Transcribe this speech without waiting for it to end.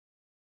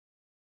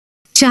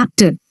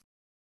Chapter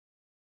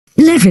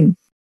 11.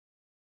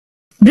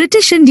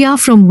 British India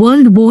from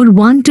World War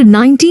I to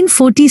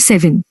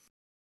 1947.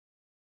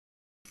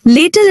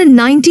 Later in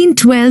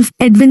 1912,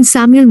 Edwin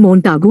Samuel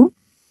Montagu,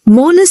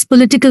 Morley's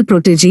political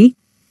protégé,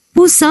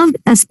 who served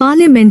as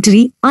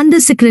Parliamentary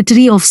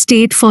Under-Secretary of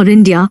State for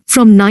India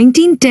from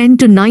 1910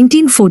 to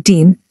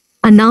 1914,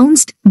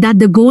 announced that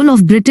the goal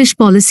of British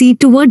policy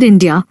toward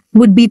India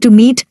would be to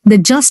meet the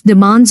just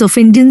demands of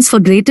Indians for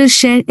greater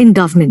share in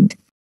government.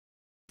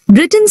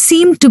 Britain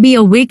seemed to be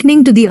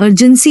awakening to the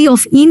urgency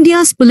of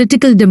India's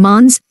political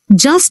demands,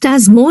 just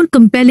as more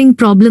compelling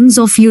problems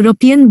of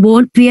European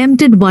war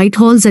preempted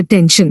Whitehall's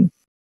attention.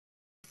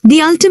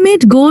 The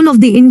ultimate goal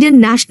of the Indian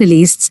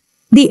nationalists,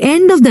 the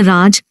end of the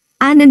Raj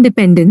and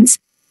independence,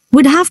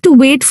 would have to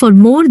wait for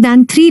more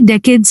than 3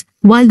 decades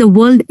while the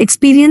world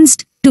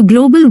experienced 2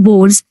 global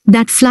wars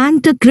that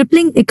flanked a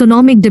crippling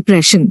economic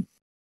depression.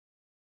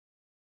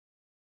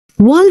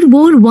 World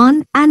War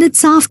I and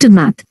its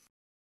aftermath.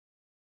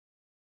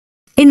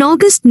 In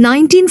August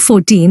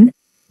 1914,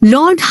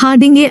 Lord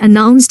Hardinge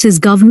announced his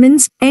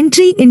government's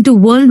entry into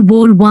World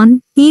War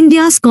I.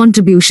 India's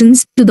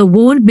contributions to the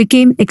war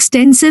became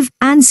extensive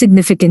and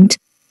significant,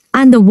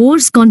 and the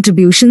war's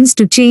contributions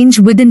to change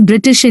within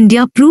British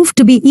India proved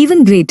to be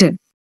even greater.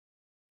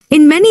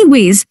 In many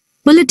ways,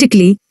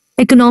 politically,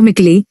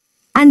 economically,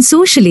 and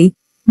socially,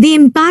 the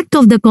impact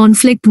of the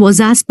conflict was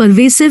as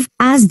pervasive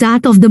as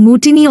that of the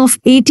mutiny of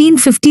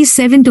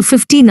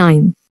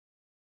 1857-59.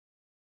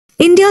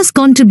 India's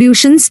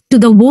contributions to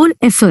the war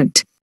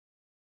effort.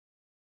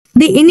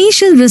 The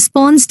initial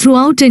response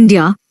throughout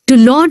India to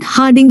Lord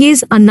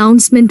Hardinge's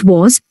announcement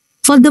was,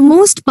 for the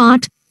most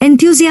part,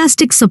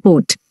 enthusiastic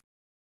support.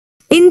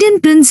 Indian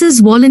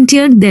princes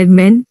volunteered their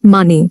men,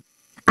 money,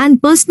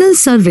 and personal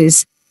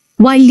service,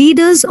 while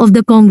leaders of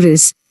the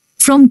Congress,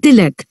 from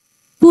Tilak,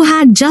 who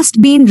had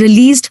just been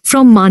released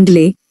from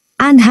Mandalay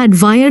and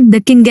had wired the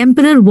King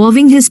Emperor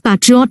vowing his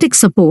patriotic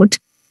support,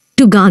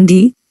 to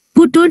Gandhi,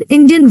 who toured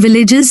Indian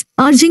villages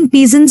urging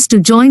peasants to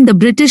join the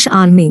British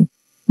Army,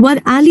 were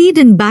allied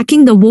in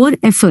backing the war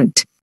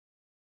effort.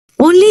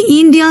 Only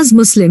India's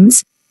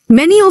Muslims,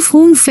 many of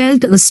whom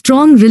felt a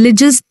strong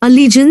religious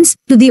allegiance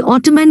to the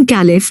Ottoman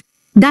Caliph,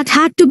 that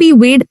had to be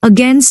weighed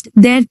against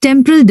their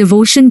temporal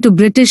devotion to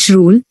British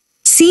rule,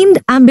 seemed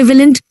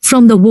ambivalent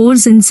from the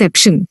war's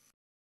inception.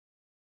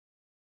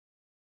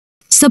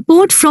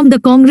 Support from the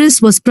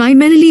Congress was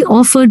primarily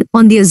offered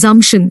on the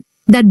assumption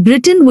that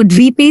Britain would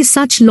repay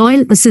such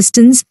loyal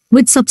assistance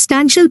with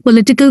substantial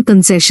political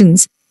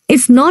concessions,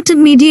 if not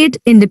immediate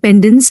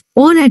independence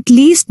or at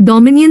least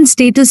dominion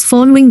status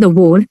following the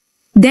war,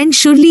 then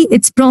surely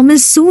its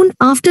promise soon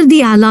after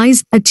the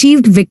Allies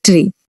achieved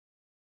victory.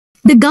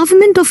 The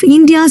Government of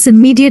India's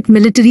immediate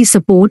military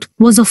support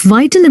was of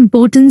vital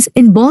importance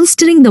in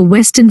bolstering the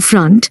Western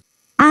Front,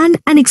 and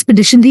an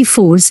expeditionary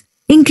force,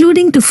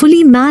 including 2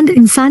 fully manned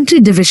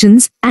infantry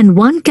divisions and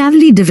 1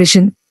 cavalry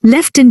division,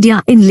 left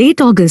India in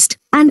late August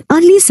and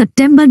early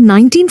September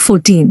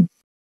 1914.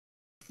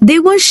 They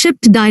were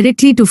shipped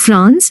directly to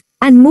France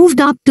and moved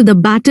up to the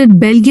battered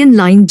Belgian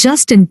line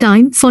just in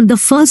time for the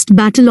First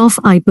Battle of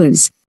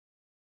Ypres.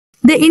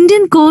 The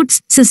Indian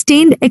courts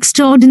sustained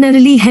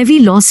extraordinarily heavy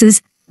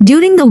losses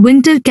during the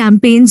winter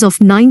campaigns of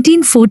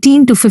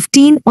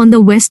 1914-15 on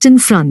the Western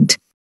Front.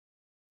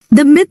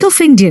 The myth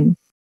of Indian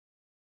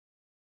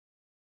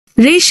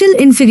racial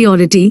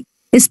inferiority,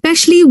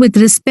 especially with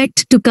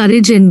respect to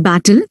courage in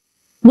battle,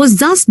 was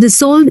thus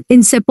dissolved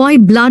in sepoy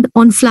blood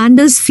on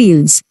Flanders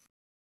fields.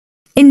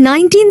 In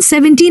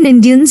 1917,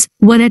 Indians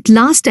were at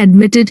last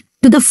admitted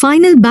to the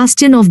final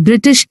bastion of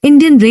British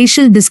Indian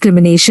racial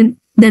discrimination,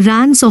 the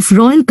ranks of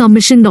Royal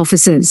Commissioned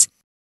Officers.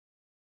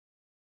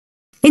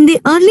 In the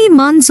early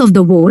months of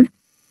the war,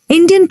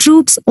 Indian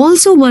troops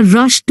also were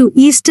rushed to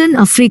Eastern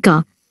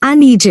Africa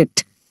and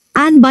Egypt,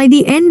 and by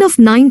the end of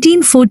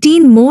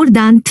 1914 more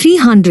than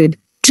 300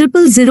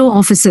 000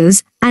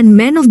 officers and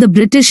men of the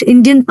British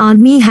Indian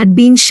Army had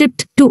been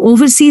shipped to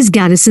overseas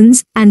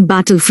garrisons and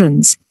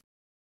battlefronts.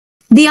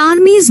 The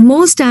Army's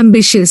most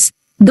ambitious,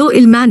 though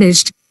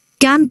ill-managed,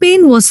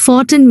 campaign was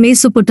fought in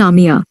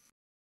Mesopotamia.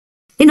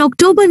 In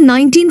October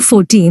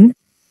 1914,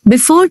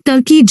 before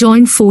Turkey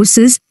joined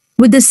forces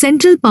with the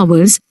Central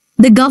Powers,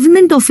 the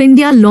Government of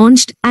India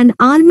launched an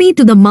army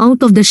to the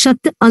mouth of the Shatt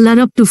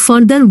al-Arab to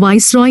further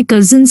Viceroy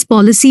Curzon's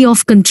policy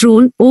of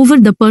control over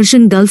the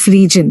Persian Gulf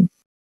region.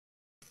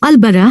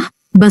 Al-Barah,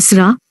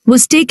 Basra,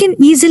 was taken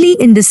easily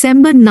in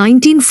December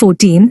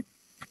 1914,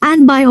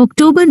 and by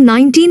October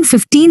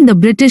 1915 the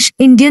British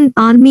Indian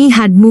Army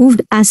had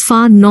moved as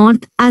far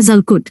north as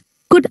Al-Qut,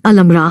 Qut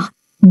al-Amrah,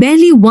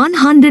 barely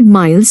 100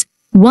 miles,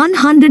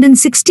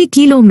 160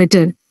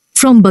 kilometers,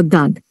 from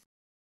Baghdad.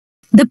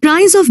 The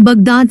prize of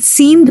Baghdad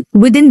seemed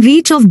within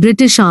reach of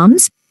British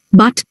arms,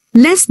 but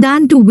less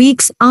than 2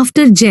 weeks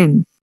after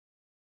Gen.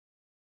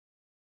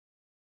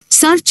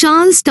 Sir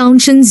Charles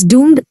Townshend's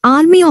doomed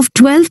army of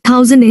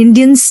 12,000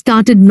 Indians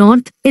started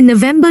north in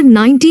November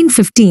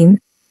 1915.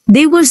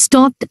 They were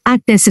stopped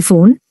at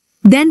Ctesiphon,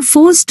 then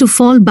forced to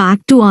fall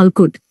back to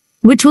Al-Qut,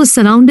 which was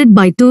surrounded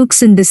by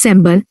Turks in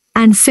December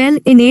and fell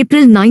in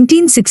April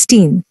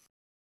 1916.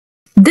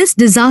 This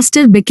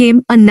disaster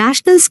became a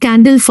national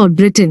scandal for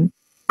Britain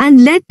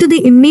and led to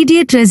the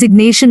immediate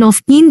resignation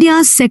of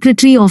India's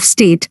Secretary of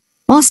State,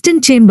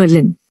 Austen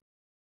Chamberlain.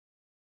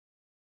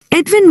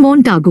 Edwin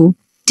Montagu,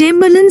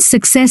 Chamberlain's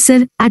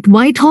successor at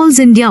Whitehall's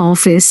India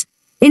Office,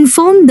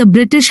 informed the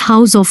British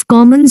House of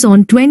Commons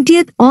on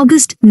 20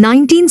 August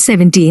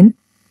 1917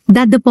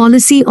 that the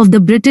policy of the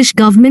British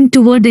government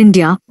toward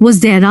India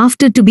was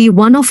thereafter to be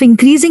one of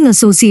increasing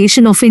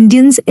association of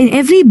Indians in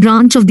every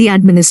branch of the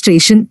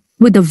administration,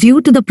 with a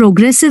view to the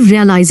progressive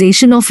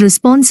realization of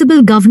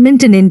responsible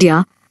government in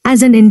India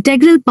as an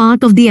integral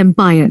part of the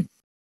empire.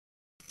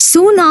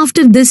 Soon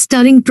after this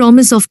stirring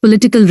promise of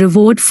political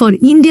reward for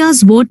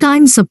India's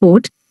wartime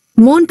support,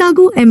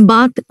 Montagu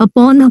embarked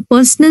upon a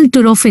personal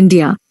tour of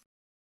India.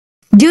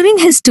 During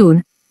his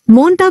tour,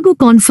 Montagu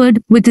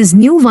conferred with his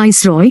new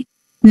viceroy,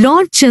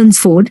 Lord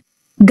Chelmsford,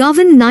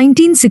 governed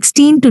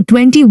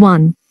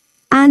 1916-21,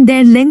 and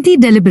their lengthy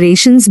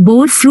deliberations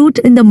bore fruit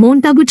in the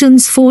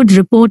Montagu-Chelmsford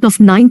Report of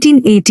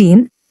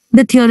 1918,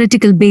 the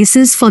theoretical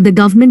basis for the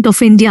Government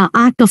of India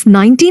Act of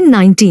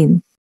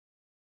 1919.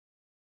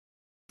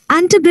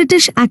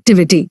 Anti-British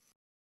activity.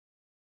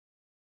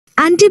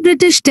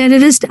 Anti-British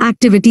terrorist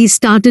activity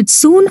started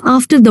soon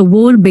after the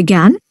war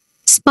began,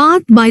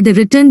 sparked by the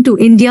return to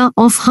India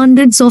of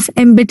hundreds of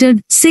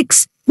embittered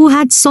Sikhs who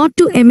had sought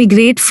to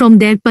emigrate from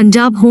their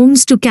Punjab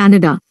homes to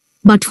Canada,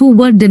 but who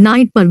were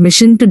denied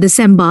permission to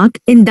disembark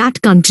in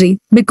that country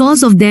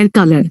because of their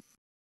color.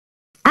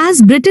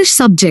 As British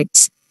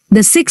subjects,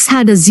 the Sikhs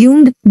had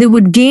assumed they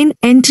would gain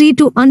entry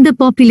to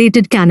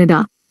underpopulated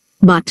Canada,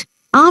 but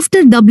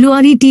after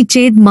WRET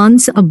chade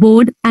months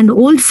aboard an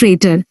old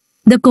freighter,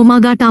 the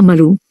Komagata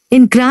Maru,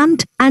 in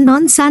cramped and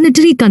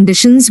unsanitary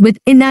conditions with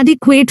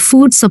inadequate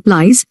food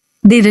supplies,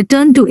 they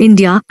returned to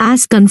India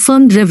as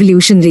confirmed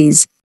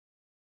revolutionaries.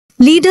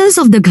 Leaders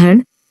of the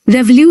Ghar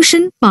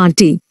Revolution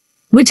Party,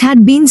 which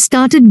had been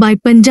started by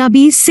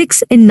Punjabi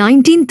Sikhs in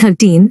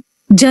 1913,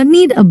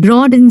 journeyed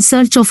abroad in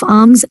search of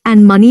arms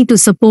and money to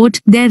support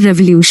their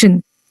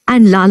revolution,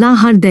 and Lala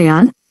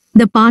Hardayal,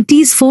 the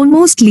party's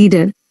foremost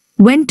leader,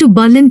 went to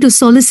Berlin to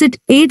solicit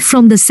aid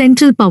from the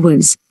Central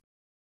Powers.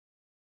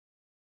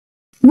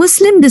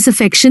 Muslim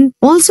disaffection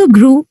also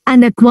grew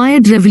and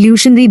acquired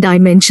revolutionary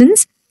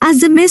dimensions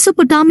as the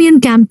Mesopotamian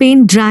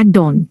campaign dragged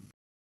on.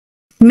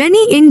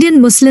 Many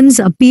Indian Muslims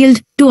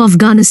appealed to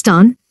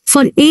Afghanistan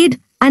for aid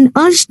and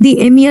urged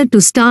the emir to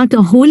start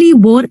a holy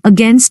war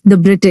against the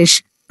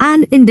British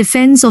and in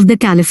defense of the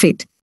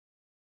Caliphate.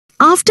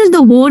 After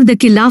the war, the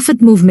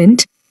Khilafat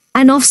movement,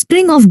 an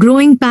offspring of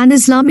growing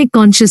pan-Islamic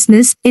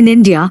consciousness in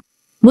India,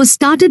 was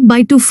started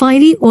by two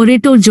fiery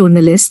orator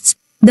journalists,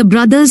 the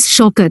brothers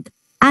Shaukat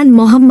and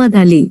Muhammad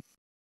Ali.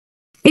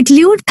 It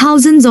lured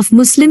thousands of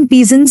Muslim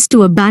peasants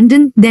to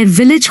abandon their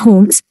village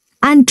homes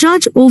and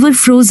trudge over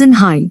frozen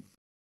high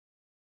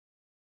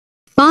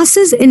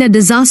passes in a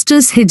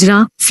disastrous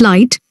hijra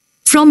flight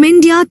from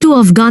India to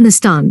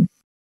Afghanistan.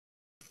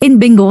 In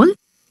Bengal,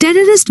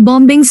 terrorist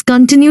bombings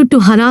continued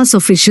to harass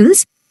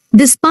officials,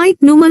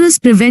 despite numerous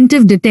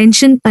preventive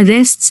detention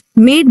arrests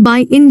made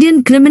by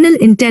Indian Criminal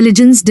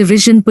Intelligence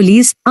Division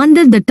police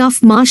under the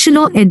tough martial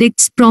law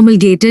edicts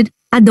promulgated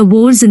at the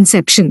war's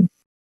inception.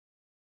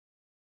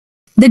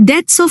 The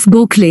deaths of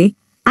Gokhale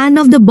and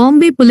of the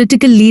Bombay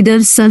political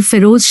leader Sir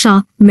Feroz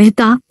Shah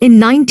Mehta in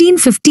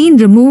 1915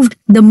 removed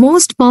the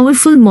most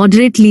powerful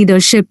moderate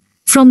leadership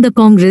from the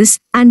Congress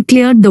and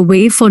cleared the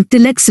way for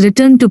Tilak's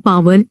return to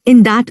power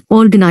in that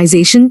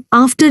organization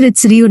after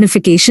its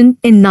reunification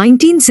in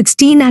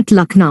 1916 at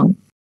Lucknow.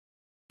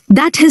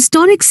 That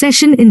historic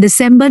session in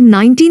December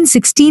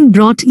 1916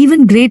 brought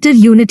even greater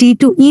unity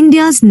to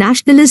India's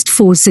nationalist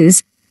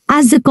forces,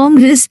 as the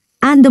Congress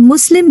and the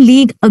Muslim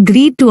League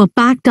agreed to a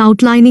pact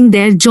outlining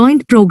their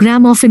joint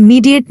program of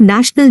immediate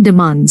national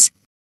demands.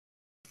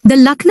 The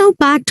Lucknow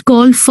Pact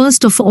called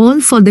first of all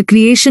for the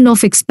creation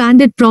of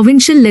expanded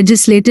provincial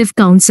legislative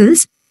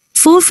councils,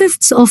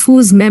 4/5 of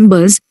whose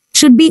members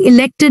should be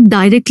elected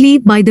directly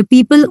by the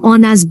people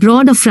on as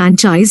broad a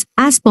franchise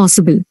as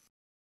possible.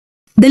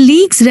 The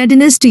League's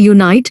readiness to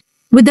unite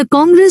with the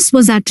Congress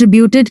was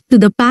attributed to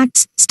the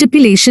Pact's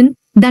stipulation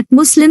that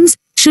Muslims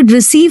should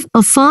receive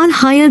a far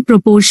higher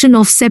proportion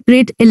of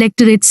separate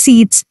electorate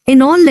seats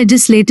in all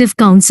legislative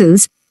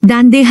councils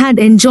than they had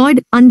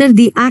enjoyed under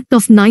the Act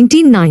of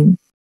 1909.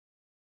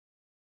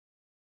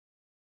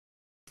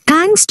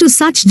 Thanks to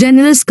such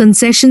generous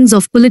concessions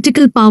of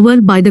political power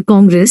by the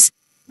Congress,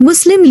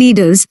 Muslim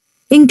leaders,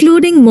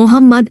 including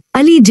Muhammad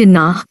Ali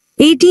Jinnah,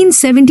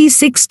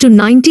 1876 to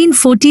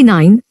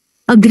 1949,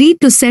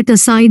 agreed to set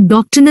aside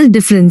doctrinal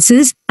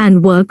differences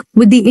and work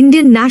with the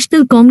Indian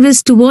National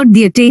Congress toward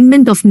the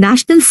attainment of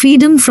national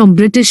freedom from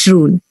British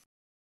rule.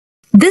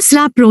 This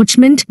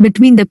rapprochement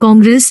between the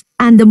Congress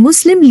and the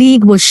Muslim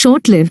League was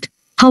short-lived,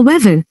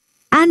 however,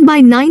 and by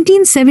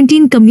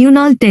 1917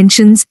 communal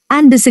tensions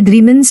and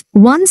disagreements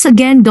once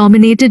again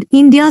dominated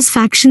India's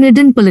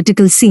faction-ridden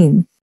political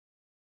scene.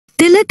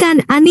 Tilak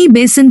and Annie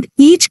Besant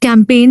each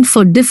campaigned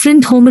for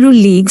different Home Rule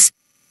leagues,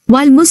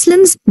 while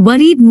Muslims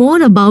worried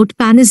more about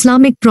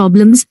pan-Islamic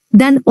problems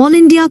than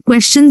all-India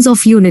questions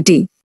of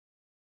unity.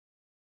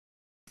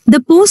 The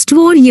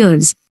post-war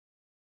years.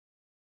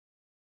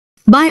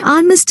 By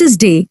Armistice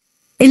Day,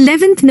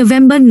 11th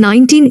November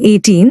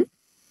 1918,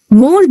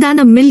 more than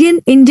 1 million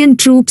Indian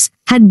troops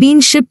had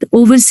been shipped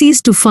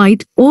overseas to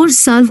fight or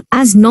serve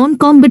as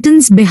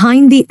non-combatants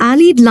behind the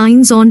Allied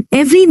lines on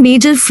every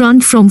major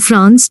front from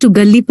France to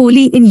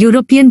Gallipoli in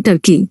European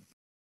Turkey.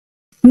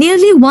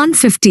 Nearly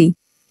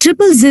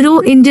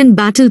 150,000 Indian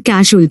battle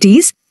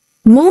casualties,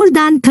 more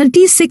than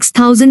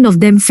 36,000 of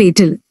them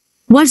fatal,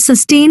 were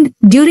sustained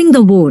during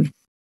the war.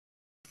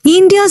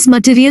 India's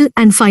material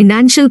and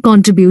financial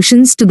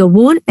contributions to the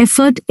war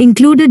effort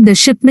included the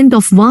shipment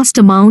of vast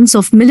amounts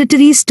of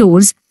military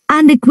stores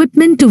and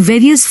equipment to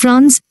various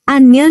fronts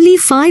and nearly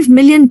 5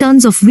 million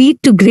tons of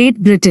wheat to Great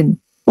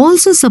Britain.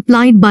 Also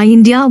supplied by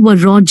India were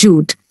raw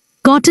jute,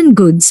 cotton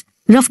goods,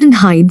 roughened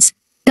hides,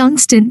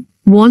 tungsten,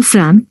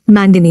 wolfram,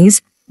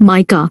 manganese,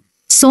 mica,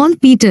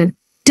 saltpeter,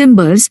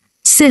 timbers,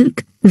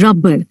 silk,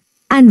 rubber,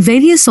 and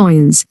various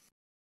oils.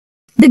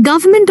 The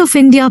government of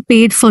India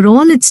paid for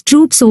all its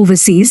troops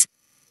overseas,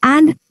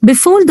 and,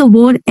 before the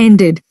war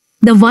ended,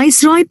 the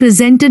Viceroy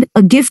presented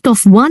a gift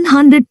of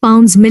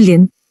 £100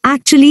 million,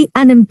 actually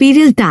an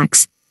imperial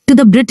tax, to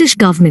the British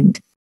government.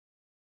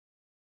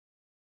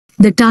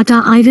 The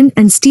Tata Iron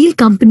and Steel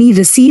Company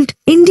received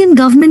Indian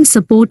government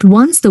support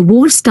once the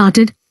war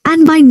started,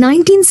 and by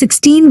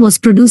 1916 was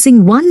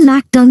producing 1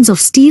 lakh tons of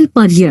steel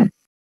per year.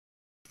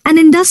 An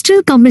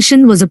industrial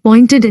commission was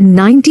appointed in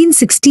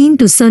 1916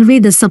 to survey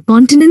the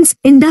subcontinent's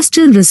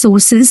industrial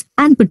resources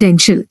and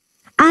potential,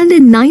 and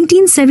in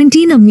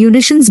 1917 a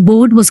munitions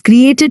board was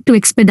created to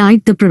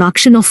expedite the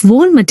production of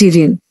war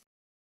material.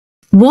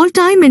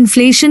 Wartime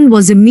inflation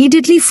was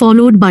immediately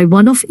followed by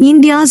one of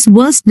India's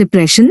worst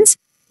depressions,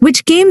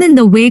 which came in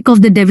the wake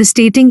of the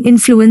devastating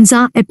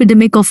influenza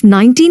epidemic of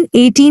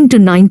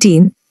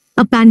 1918-19,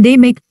 a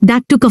pandemic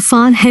that took a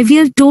far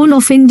heavier toll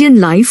of Indian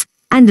life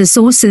and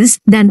resources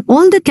than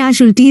all the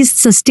casualties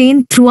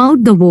sustained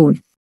throughout the war.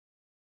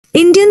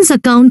 Indians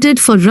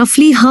accounted for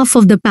roughly half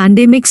of the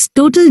pandemic's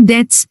total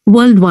deaths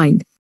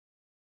worldwide.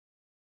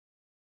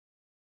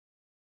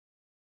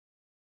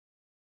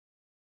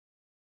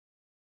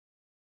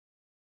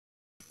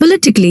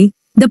 Politically,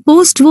 the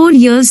post-war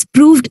years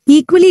proved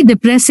equally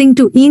depressing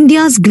to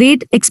India's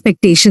great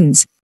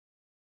expectations.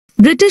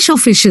 British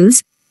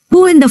officials,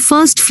 who in the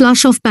first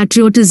flush of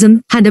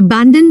patriotism had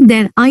abandoned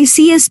their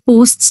ICS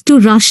posts to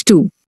rush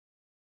to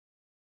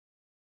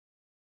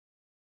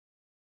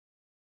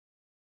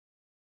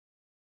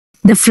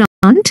the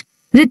front,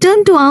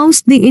 returned to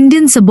oust the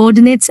Indian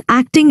subordinates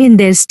acting in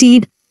their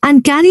stead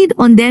and carried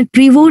on their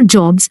pre-war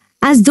jobs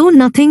as though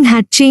nothing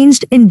had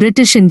changed in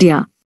British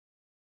India.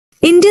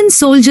 Indian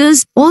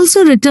soldiers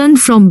also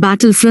returned from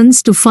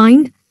battlefronts to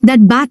find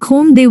that back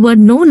home they were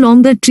no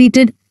longer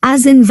treated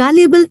as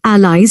invaluable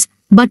allies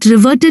but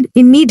reverted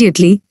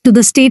immediately to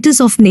the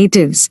status of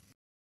natives.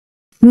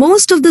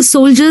 Most of the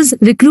soldiers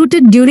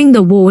recruited during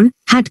the war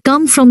had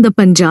come from the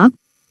Punjab,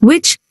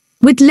 which,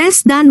 with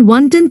less than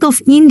 1/10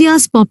 of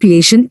India's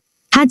population,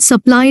 had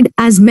supplied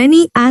as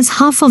many as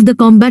half of the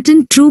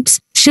combatant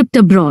troops shipped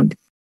abroad.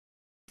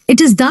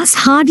 It is thus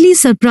hardly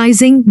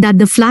surprising that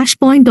the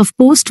flashpoint of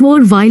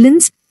post-war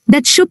violence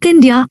that shook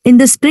India in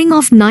the spring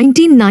of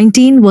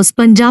 1919 was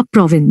Punjab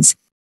province.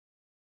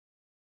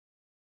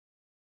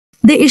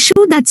 The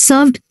issue that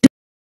served to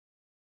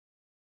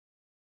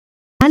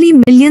rally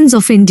millions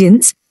of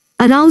Indians,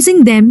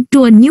 arousing them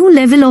to a new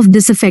level of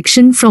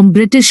disaffection from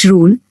British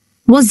rule,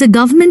 was the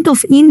Government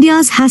of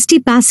India's hasty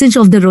passage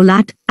of the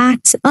Rowlatt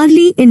Acts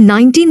early in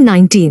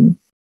 1919.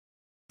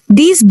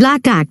 These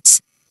Black Acts,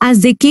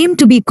 as they came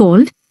to be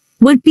called,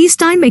 were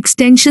peacetime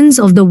extensions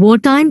of the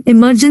wartime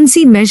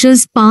emergency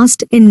measures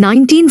passed in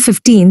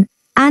 1915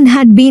 and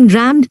had been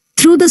rammed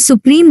through the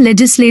Supreme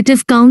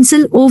Legislative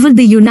Council over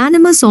the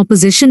unanimous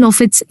opposition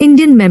of its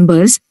Indian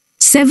members,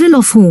 several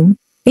of whom,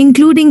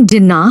 including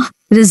Jinnah,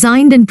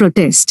 resigned in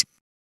protest.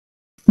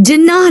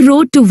 Jinnah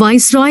wrote to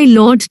Viceroy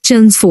Lord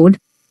Chelmsford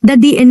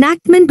that the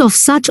enactment of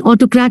such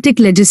autocratic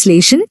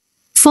legislation,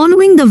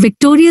 following the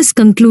victorious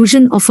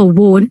conclusion of a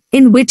war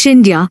in which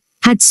India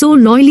had so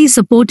loyally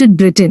supported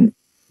Britain,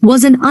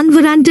 was an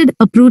unwarranted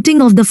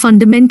uprooting of the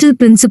fundamental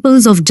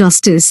principles of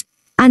justice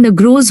and a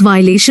gross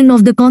violation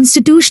of the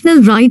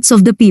constitutional rights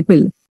of the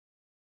people.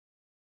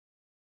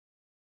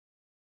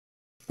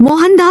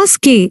 Mohandas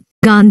K.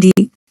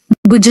 Gandhi,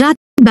 Gujarati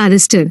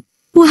barrister,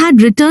 who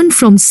had returned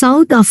from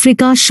South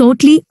Africa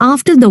shortly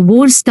after the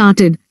war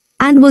started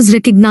and was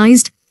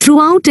recognized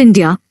throughout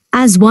India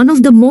as one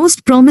of the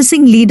most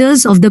promising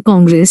leaders of the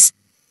Congress,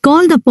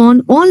 called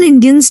upon all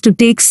Indians to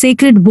take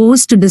sacred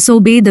vows to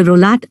disobey the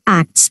Rowlatt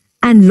Acts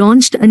and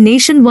launched a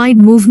nationwide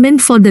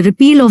movement for the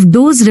repeal of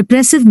those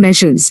repressive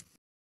measures.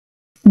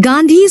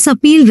 Gandhi's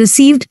appeal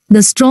received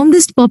the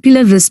strongest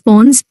popular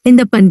response in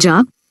the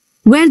Punjab,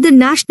 where the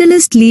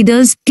nationalist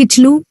leaders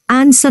Kichlu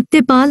and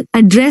Satyapal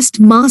addressed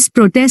mass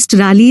protest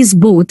rallies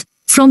both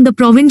from the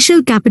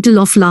provincial capital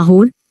of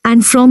Lahore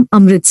and from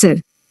Amritsar,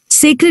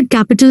 sacred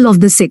capital of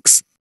the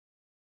Sikhs.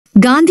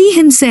 Gandhi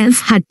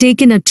himself had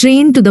taken a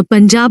train to the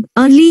Punjab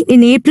early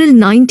in April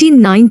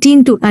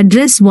 1919 to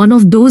address one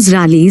of those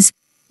rallies,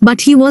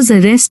 but he was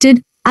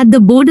arrested at the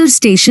border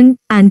station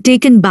and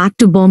taken back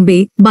to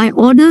Bombay by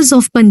orders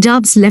of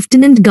Punjab's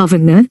Lieutenant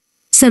Governor,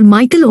 Sir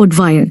Michael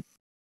O'Dwyer.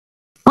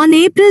 On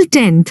April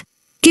 10,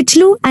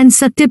 Kitlu and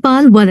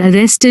Satyapal were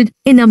arrested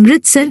in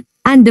Amritsar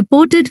and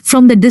deported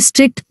from the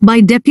district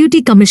by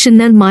Deputy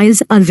Commissioner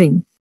Miles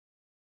Irving.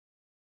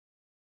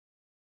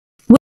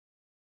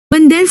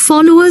 When their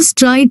followers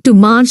tried to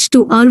march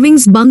to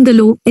Irving's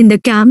bungalow in the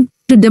camp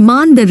to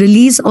demand the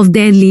release of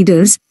their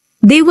leaders,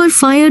 they were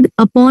fired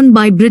upon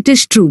by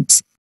British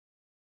troops.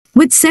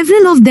 With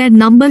several of their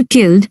number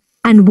killed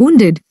and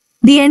wounded,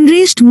 the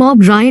enraged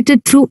mob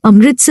rioted through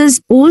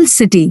Amritsar's old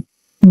city,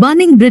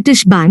 burning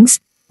British banks,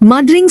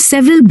 murdering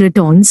several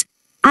Britons,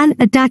 and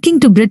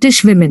attacking to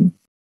British women.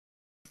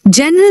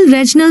 General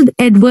Reginald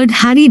Edward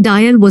Harry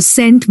Dyer was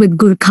sent with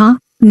Gurkha,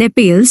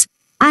 Nepals,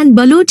 and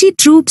Balochi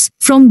troops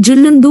from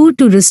Jalandhar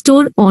to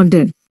restore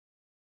order.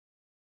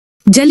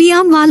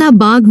 Jallianwala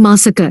Bagh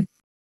Massacre.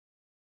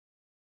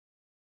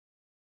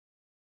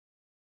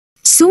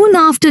 Soon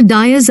after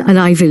Dyer's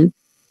arrival,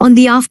 on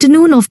the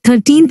afternoon of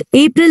 13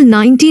 April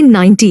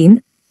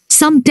 1919,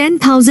 some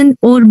 10,000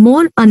 or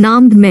more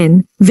unarmed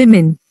men,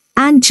 women,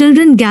 and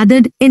children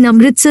gathered in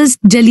Amritsar's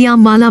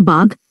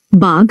Jallianwala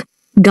Bagh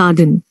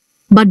garden.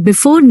 But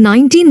before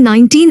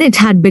 1919 it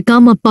had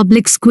become a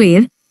public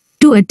square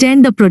to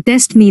attend a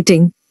protest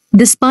meeting,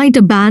 despite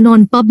a ban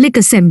on public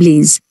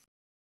assemblies.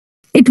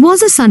 It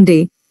was a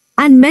Sunday,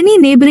 and many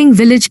neighboring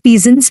village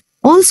peasants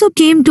also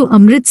came to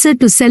Amritsar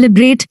to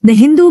celebrate the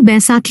Hindu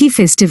Baisakhi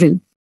festival.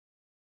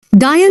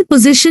 Dyer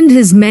positioned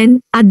his men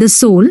at the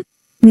sole,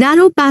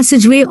 narrow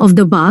passageway of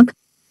the Bagh,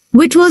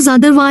 which was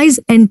otherwise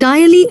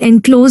entirely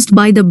enclosed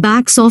by the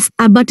backs of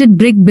abutted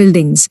brick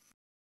buildings.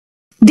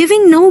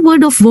 Giving no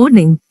word of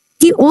warning,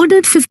 he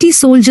ordered 50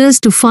 soldiers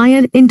to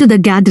fire into the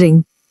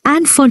gathering,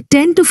 and for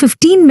 10 to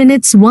 15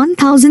 minutes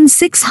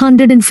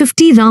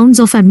 1,650 rounds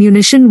of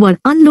ammunition were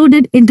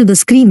unloaded into the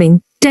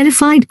screaming,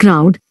 terrified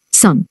crowd,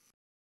 some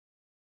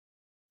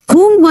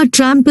whom were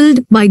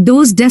trampled by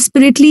those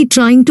desperately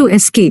trying to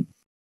escape.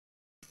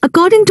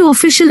 According to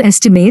official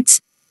estimates,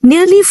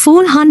 nearly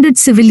 400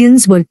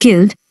 civilians were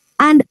killed,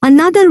 and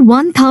another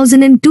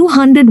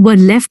 1,200 were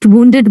left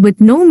wounded with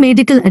no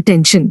medical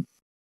attention.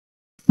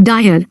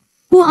 Dyer,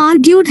 who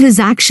argued his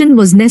action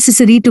was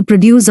necessary to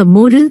produce a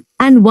moral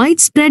and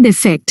widespread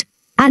effect,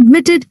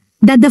 admitted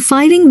that the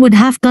firing would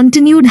have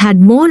continued had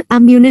more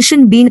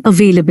ammunition been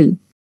available.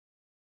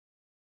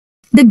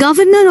 The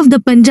governor of the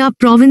Punjab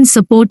province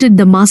supported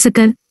the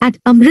massacre at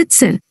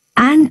Amritsar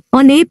and,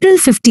 on April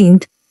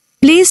 15,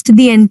 placed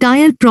the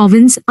entire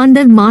province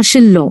under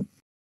martial law.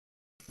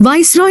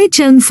 Viceroy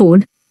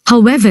Chelmsford,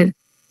 however,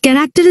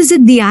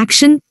 characterized the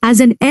action as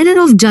an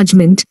error of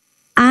judgment,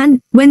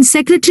 and when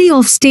Secretary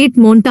of State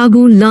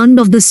Montagu learned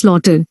of the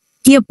slaughter,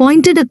 he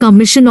appointed a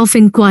commission of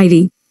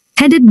inquiry,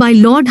 headed by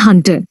Lord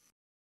Hunter.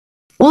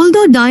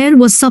 Although Dyer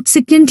was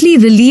subsequently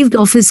relieved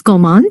of his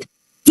command,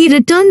 he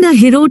returned a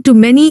hero to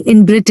many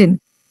in Britain,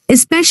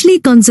 especially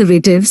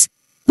conservatives,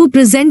 who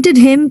presented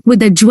him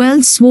with a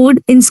jewelled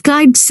sword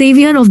inscribed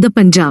Saviour of the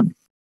Punjab.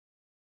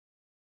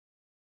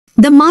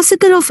 The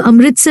massacre of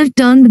Amritsar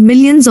turned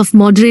millions of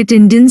moderate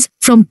Indians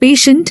from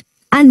patient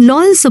and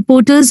loyal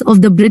supporters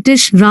of the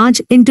British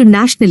Raj into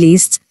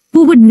nationalists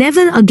who would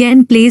never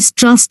again place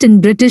trust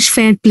in British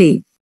fair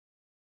play.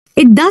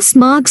 It thus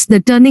marks the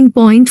turning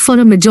point for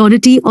a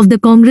majority of the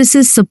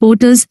Congress's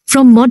supporters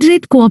from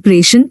moderate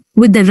cooperation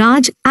with the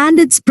Raj and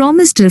its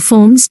promised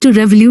reforms to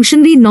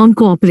revolutionary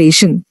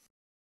non-cooperation.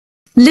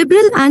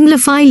 Liberal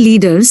Anglophile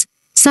leaders,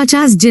 such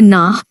as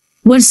Jinnah,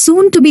 were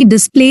soon to be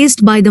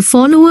displaced by the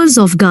followers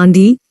of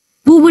Gandhi,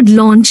 who would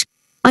launch,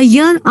 a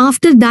year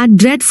after that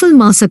dreadful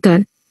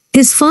massacre,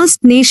 his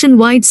first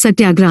nationwide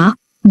satyagraha,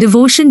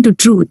 Devotion to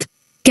Truth,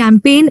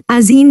 campaign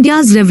as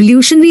India's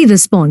revolutionary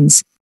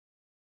response.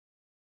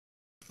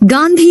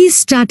 Gandhi's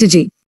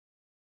strategy.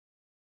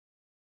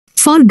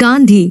 For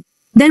Gandhi,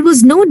 there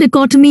was no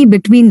dichotomy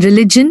between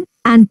religion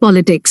and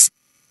politics,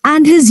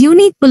 and his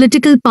unique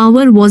political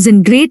power was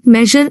in great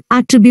measure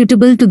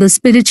attributable to the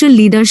spiritual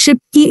leadership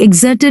he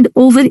exerted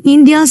over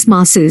India's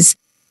masses,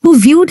 who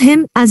viewed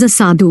him as a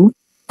sadhu,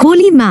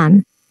 holy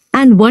man,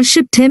 and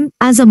worshipped him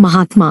as a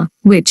Mahatma,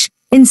 which,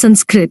 in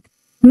Sanskrit,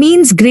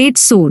 means great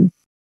soul.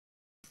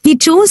 He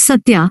chose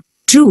Satya,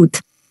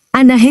 truth,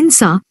 and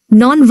Ahimsa,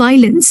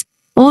 non-violence,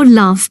 or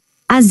love,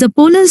 as the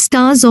polar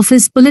stars of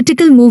his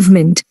political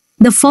movement.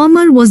 The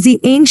former was the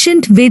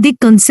ancient Vedic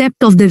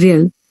concept of the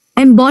real,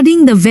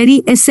 embodying the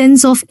very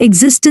essence of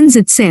existence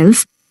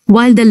itself,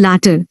 while the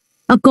latter,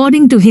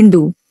 according to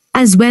Hindu,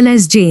 as well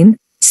as Jain,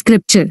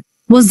 scripture,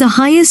 was the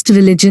highest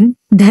religion,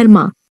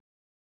 dharma.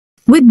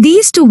 With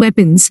these two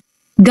weapons,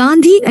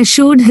 Gandhi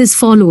assured his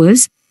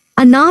followers,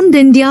 an armed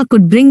India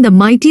could bring the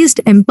mightiest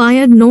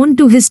empire known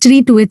to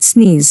history to its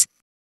knees.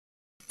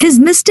 His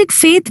mystic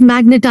faith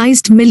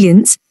magnetized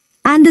millions,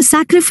 and the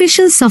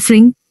sacrificial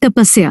suffering,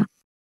 tapasya,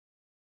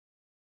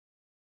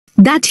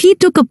 that he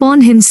took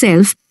upon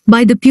himself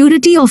by the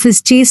purity of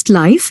his chaste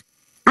life,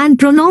 and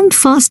prolonged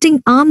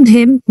fasting armed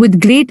him with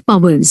great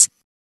powers.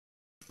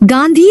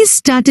 Gandhi's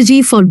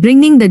strategy for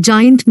bringing the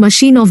giant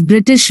machine of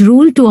British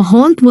rule to a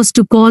halt was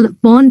to call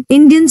upon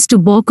Indians to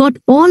boycott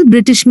all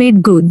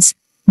British-made goods,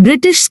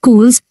 British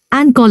schools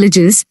and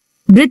colleges,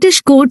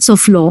 British courts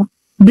of law,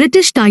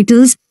 British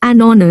titles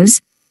and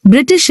honours,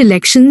 British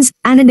elections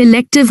and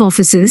elective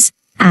offices,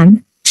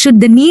 and, should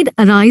the need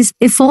arise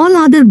if all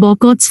other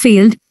boycotts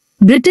failed,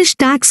 British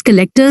tax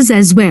collectors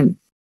as well.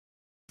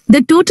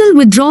 The total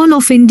withdrawal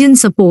of Indian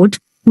support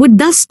would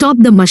thus stop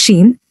the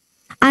machine,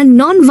 and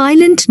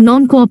non-violent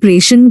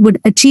non-cooperation would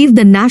achieve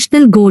the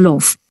national goal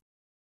of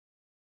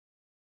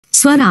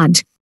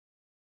Swaraj.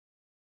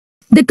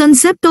 The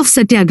concept of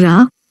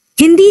satyagraha,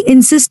 Hindi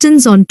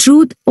insistence on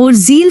truth or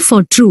zeal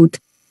for truth,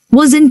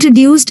 was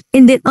introduced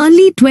in the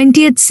early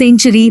 20th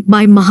century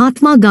by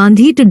Mahatma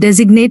Gandhi to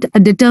designate a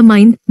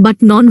determined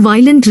but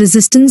non-violent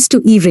resistance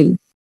to evil.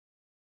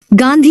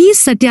 Gandhi's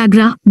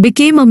satyagraha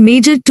became a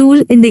major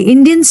tool in the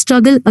Indian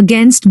struggle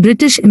against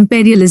British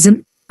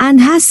imperialism and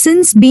has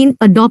since been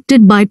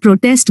adopted by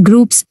protest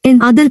groups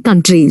in other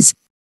countries.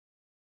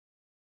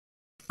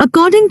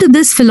 According to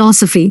this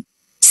philosophy,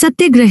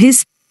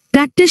 satyagrahis,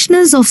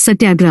 practitioners of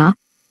satyagraha,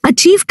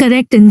 achieve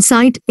correct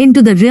insight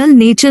into the real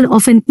nature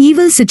of an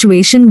evil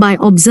situation by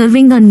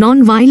observing a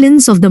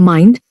non-violence of the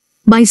mind,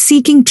 by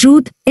seeking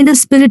truth in a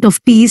spirit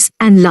of peace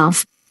and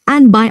love,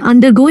 and by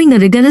undergoing a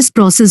rigorous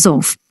process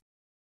of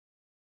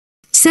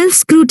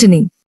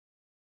self-scrutiny.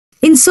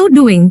 In so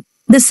doing,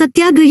 the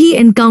satyagrahi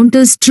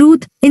encounters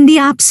truth in the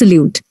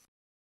absolute.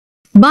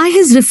 By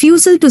his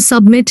refusal to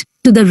submit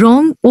to the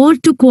wrong or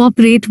to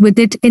cooperate with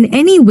it in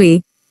any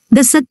way,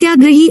 the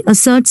satyagrahi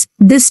asserts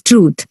this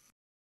truth.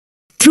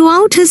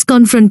 Throughout his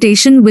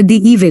confrontation with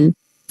the evil,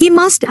 he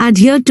must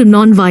adhere to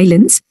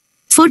non-violence,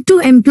 for to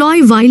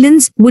employ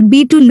violence would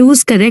be to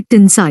lose correct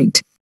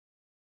insight.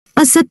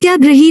 A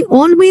satyagrahi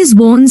always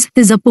warns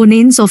his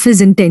opponents of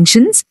his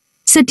intentions.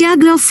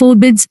 Satyagraha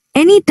forbids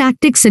any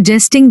tactic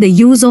suggesting the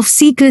use of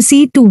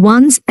secrecy to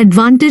one's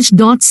advantage.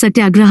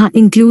 Satyagraha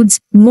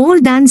includes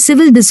more than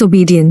civil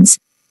disobedience.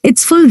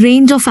 Its full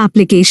range of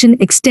application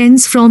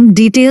extends from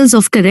details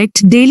of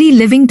correct daily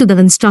living to the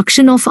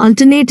construction of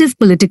alternative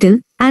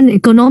political and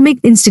economic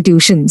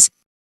institutions.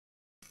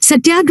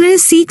 Satyagraha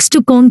seeks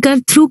to conquer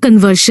through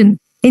conversion.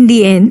 In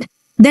the end,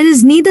 there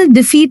is neither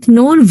defeat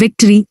nor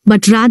victory,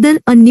 but rather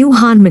a new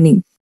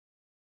harmony.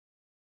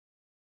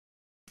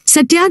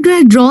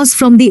 Satyagraha draws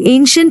from the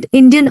ancient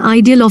Indian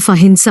ideal of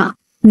ahimsa,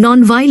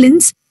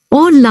 non-violence,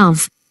 or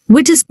love,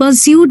 which is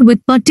pursued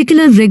with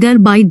particular rigor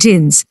by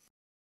Jains.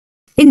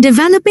 In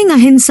developing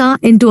ahimsa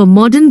into a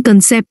modern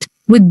concept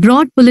with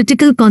broad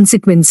political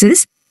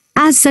consequences,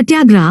 as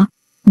satyagraha,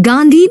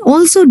 Gandhi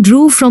also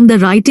drew from the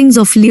writings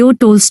of Leo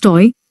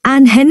Tolstoy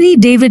and Henry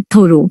David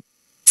Thoreau,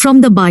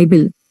 from the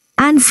Bible,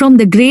 and from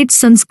the great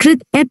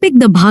Sanskrit epic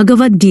the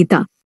Bhagavad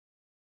Gita.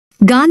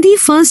 Gandhi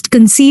first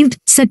conceived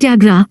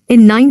satyagraha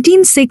in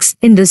 1906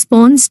 in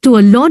response to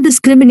a law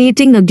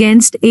discriminating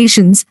against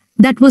Asians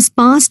that was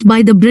passed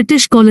by the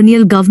British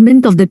colonial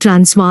government of the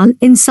Transvaal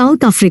in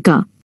South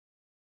Africa.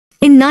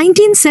 In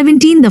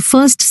 1917, the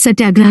first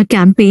satyagraha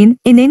campaign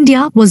in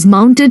India was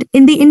mounted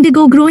in the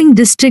indigo-growing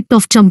district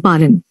of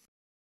Champaran.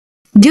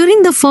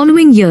 During the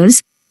following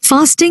years,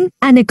 fasting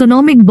and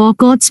economic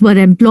boycotts were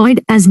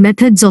employed as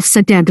methods of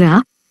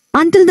satyagraha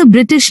until the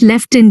British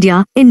left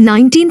India in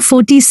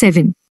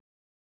 1947.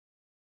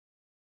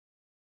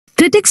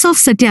 Critics of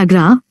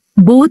satyagraha,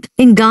 both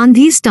in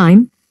Gandhi's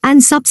time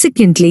and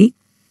subsequently,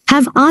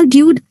 have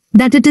argued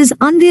that it is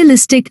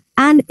unrealistic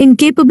and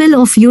incapable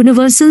of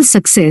universal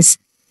success,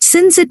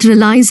 since it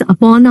relies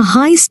upon a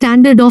high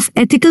standard of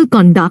ethical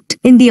conduct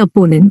in the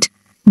opponent,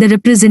 the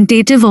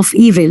representative of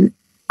evil,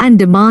 and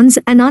demands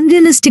an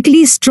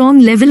unrealistically strong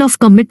level of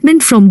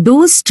commitment from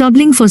those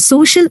struggling for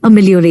social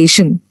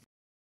amelioration.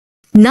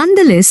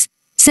 Nonetheless,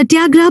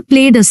 satyagraha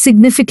played a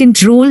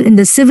significant role in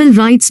the civil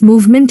rights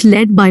movement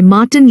led by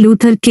Martin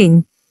Luther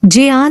King,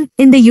 Jr.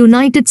 in the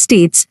United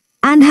States,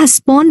 and has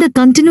spawned a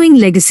continuing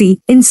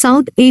legacy in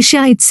South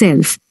Asia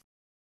itself.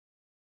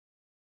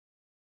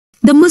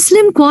 The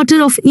Muslim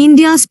quarter of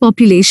India's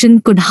population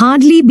could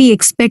hardly be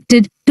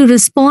expected to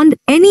respond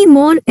any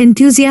more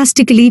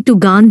enthusiastically to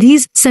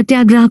Gandhi's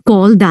satyagraha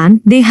call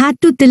than they had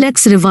to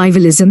Tilak's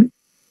revivalism.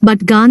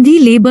 But Gandhi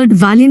labored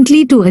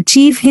valiantly to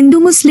achieve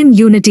Hindu-Muslim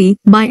unity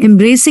by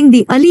embracing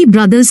the Ali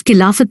Brothers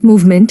Khilafat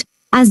movement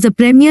as the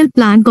premier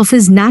plank of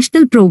his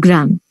national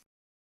program.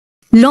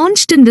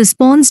 Launched in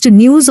response to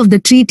news of the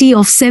Treaty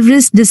of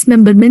Sevres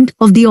dismemberment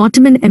of the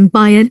Ottoman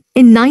Empire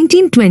in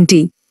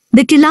 1920,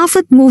 the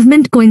Khilafat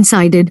movement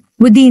coincided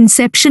with the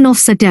inception of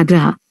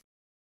satyagraha,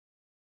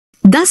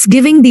 thus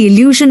giving the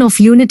illusion of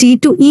unity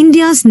to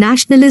India's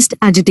nationalist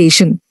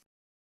agitation.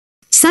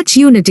 Such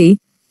unity,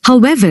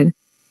 however,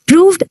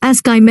 proved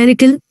as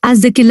chimerical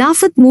as the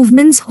Khilafat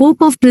movement's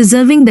hope of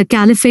preserving the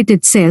caliphate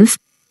itself.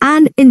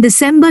 And in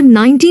December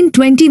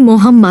 1920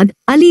 Muhammad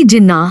Ali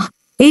Jinnah,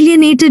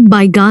 alienated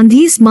by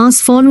Gandhi's mass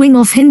following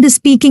of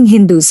Hindi-speaking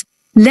Hindus,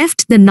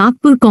 left the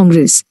Nagpur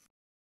Congress.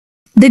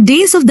 The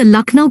days of the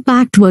Lucknow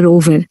Pact were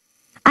over,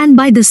 and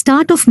by the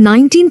start of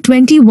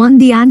 1921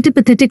 the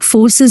antipathetic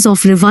forces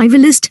of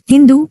revivalist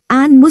Hindu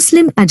and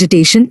Muslim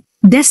agitation,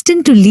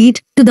 destined to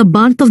lead to the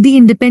birth of the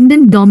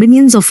independent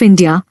dominions of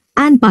India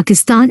and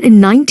Pakistan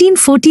in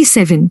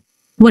 1947,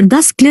 were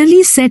thus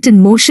clearly set in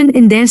motion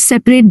in their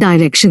separate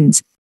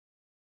directions.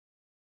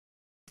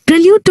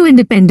 Prelude to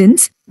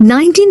Independence,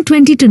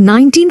 1920 to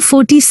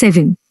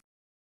 1947.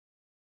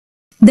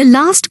 The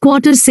last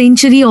quarter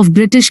century of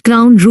British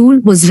Crown rule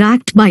was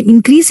racked by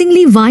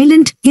increasingly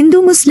violent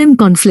Hindu-Muslim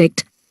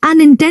conflict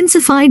and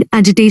intensified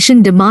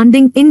agitation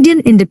demanding Indian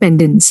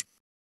independence.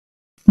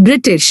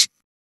 British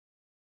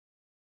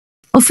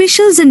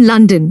officials in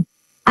London,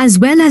 as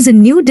well as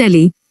in New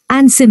Delhi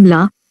and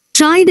Simla,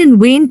 tried in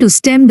vain to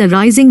stem the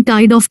rising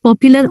tide of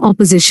popular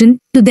opposition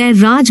to their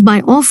Raj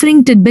by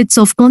offering tidbits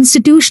of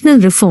constitutional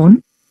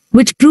reform,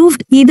 which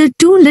proved either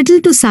too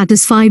little to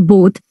satisfy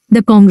both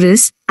the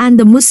Congress and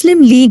the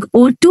Muslim League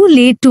or too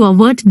late to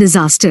avert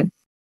disaster.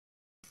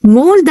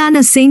 More than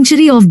a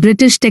century of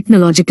British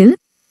technological,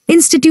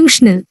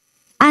 institutional,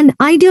 and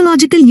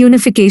ideological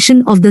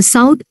unification of the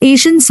South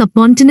Asian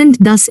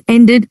subcontinent thus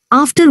ended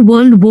after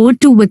World War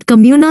II with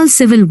communal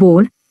civil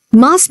war,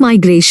 mass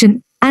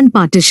migration, and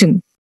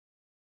partition.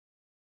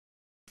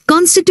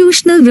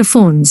 Constitutional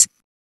reforms.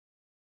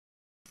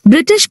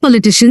 British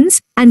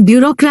politicians and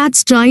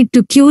bureaucrats tried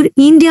to cure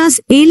India's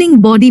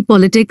ailing body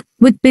politic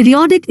with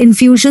periodic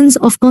infusions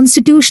of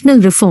constitutional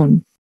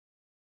reform.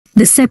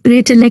 The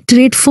separate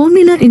electorate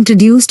formula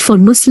introduced for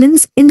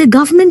Muslims in the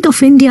Government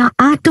of India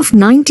Act of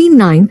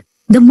 1909,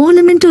 the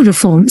Monumento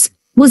reforms,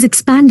 was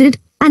expanded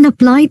and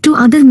applied to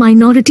other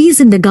minorities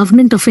in the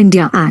Government of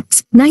India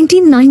Acts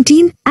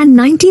 1919 and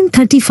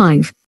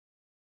 1935.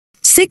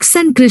 Sikhs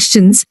and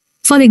Christians,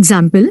 for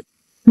example,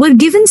 were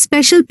given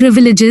special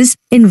privileges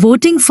in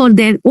voting for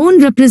their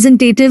own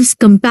representatives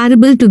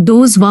comparable to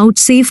those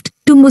vouchsafed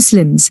to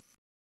Muslims.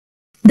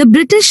 The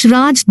British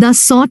Raj thus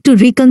sought to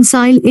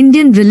reconcile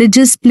Indian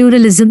religious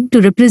pluralism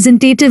to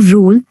representative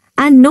rule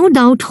and no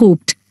doubt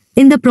hoped,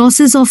 in the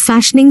process of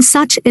fashioning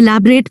such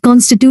elaborate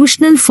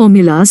constitutional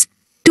formulas,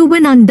 to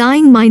win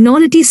undying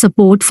minority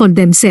support for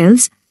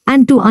themselves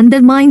and to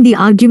undermine the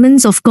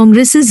arguments of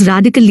Congress's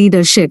radical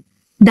leadership,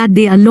 that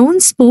they alone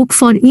spoke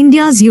for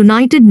India's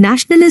united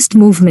nationalist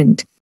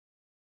movement.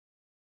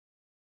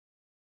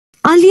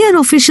 Earlier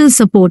official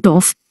support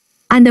of,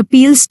 and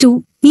appeals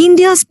to,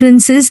 India's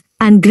princes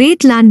and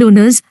great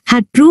landowners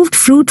had proved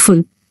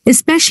fruitful,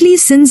 especially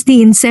since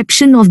the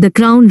inception of the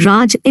Crown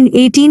Raj in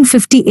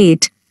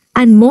 1858,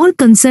 and more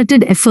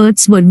concerted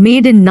efforts were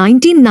made in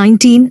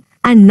 1919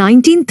 and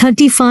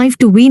 1935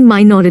 to wean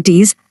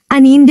minorities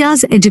and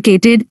India's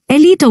educated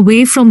elite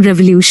away from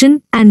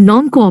revolution and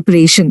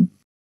non-cooperation.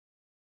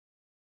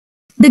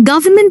 The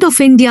Government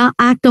of India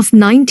Act of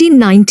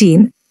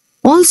 1919,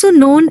 also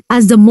known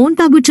as the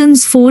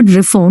Montagu-Chelmsford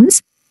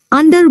reforms,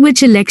 under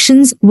which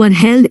elections were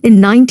held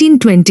in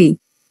 1920,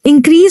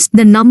 increased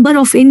the number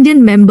of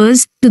Indian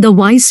members to the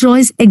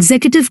Viceroy's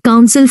Executive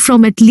Council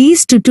from at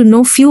least two to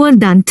no fewer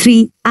than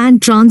 3,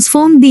 and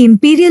transformed the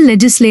Imperial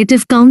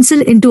Legislative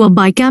Council into a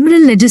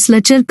bicameral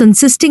legislature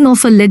consisting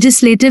of a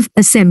Legislative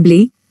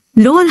Assembly,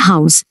 Lower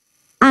House,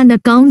 and a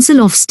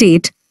Council of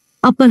State,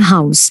 Upper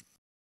House.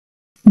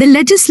 The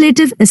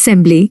Legislative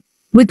Assembly,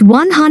 with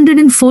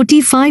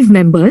 145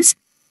 members,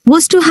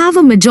 was to have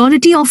a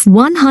majority of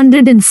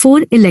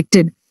 104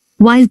 elected,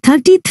 while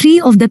 33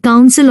 of the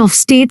Council of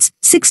State's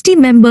 60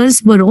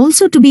 members were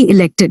also to be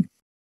elected.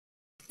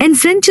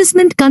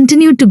 Enfranchisement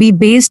continued to be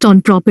based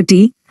on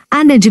property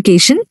and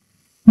education,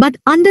 but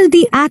under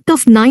the Act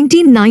of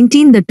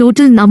 1919 the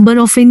total number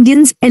of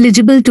Indians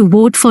eligible to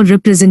vote for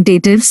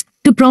representatives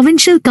to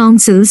provincial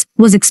councils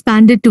was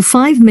expanded to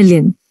 5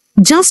 million.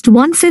 Just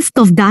 1/5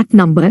 of that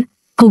number,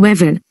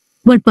 however,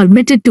 were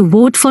permitted to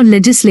vote for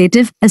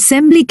Legislative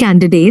Assembly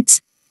candidates,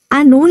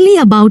 and only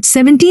about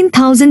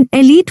 17,000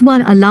 elite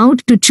were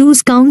allowed to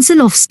choose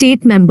Council of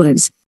State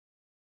members.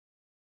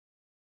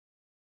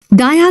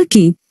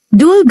 Diarchy,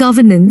 dual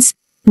governance,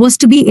 was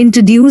to be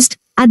introduced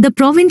at the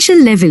provincial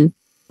level,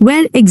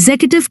 where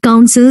executive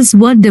councils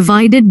were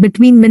divided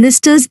between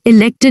ministers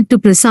elected to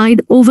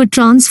preside over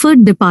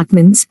transferred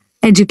departments,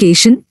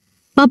 education,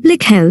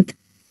 public health,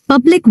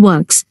 public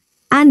works,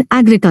 and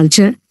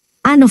agriculture,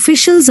 and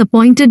officials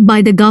appointed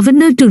by the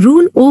governor to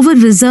rule over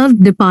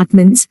reserved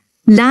departments,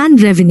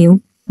 land revenue,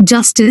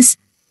 justice,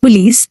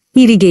 police,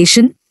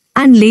 irrigation,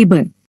 and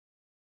labor.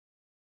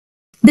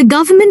 The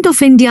Government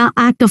of India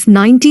Act of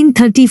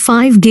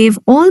 1935 gave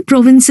all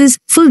provinces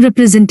full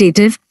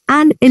representative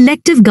and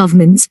elective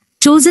governments,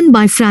 chosen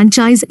by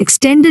franchise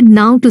extended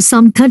now to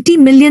some 30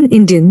 million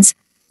Indians,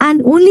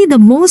 and only the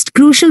most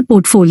crucial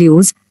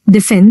portfolios,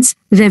 defense,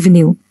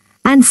 revenue,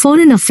 and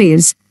foreign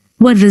affairs,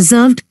 were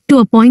reserved to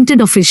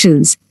appointed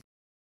officials.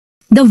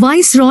 The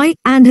viceroy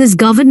and his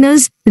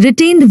governors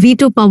retained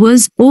veto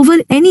powers over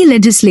any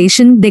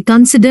legislation they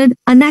considered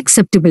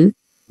unacceptable,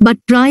 but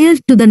prior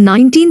to the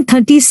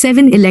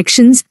 1937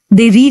 elections,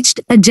 they reached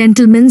a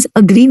gentleman's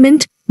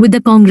agreement with the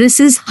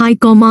Congress's High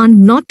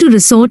Command not to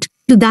resort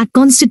to that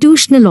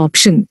constitutional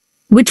option,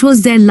 which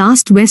was their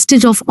last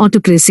vestige of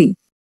autocracy.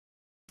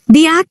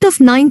 The Act of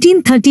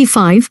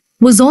 1935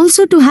 was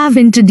also to have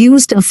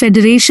introduced a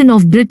federation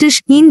of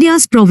British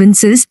India's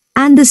provinces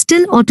and the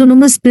still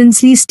autonomous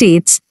princely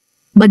states,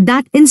 but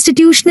that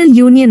institutional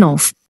union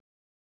of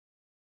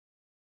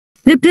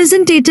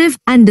representative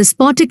and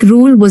despotic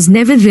rule was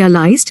never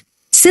realized,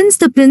 since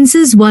the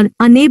princes were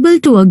unable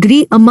to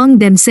agree among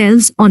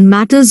themselves on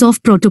matters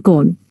of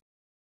protocol.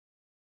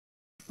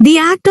 The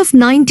Act of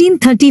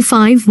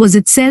 1935 was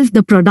itself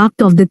the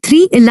product of the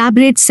 3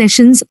 elaborate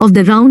sessions of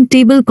the Round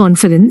Table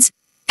Conference,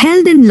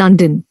 held in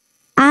London,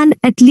 and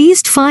at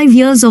least 5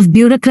 years of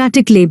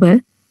bureaucratic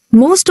labor,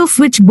 most of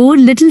which bore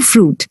little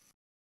fruit.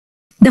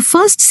 The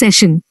first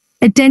session,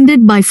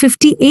 attended by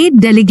 58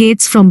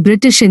 delegates from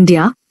British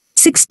India,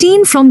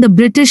 16 from the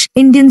British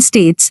Indian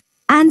states,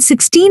 and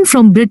 16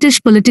 from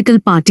British political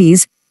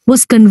parties,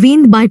 was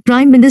convened by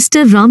Prime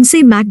Minister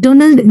Ramsay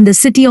MacDonald in the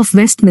city of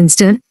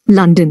Westminster,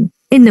 London,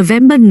 in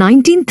November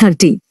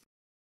 1930.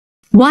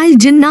 While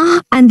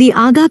Jinnah and the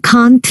Aga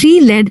Khan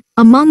III led,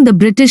 among the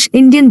British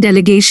Indian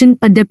delegation,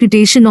 a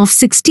deputation of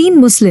 16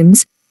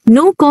 Muslims,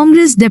 no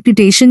Congress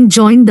deputation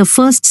joined the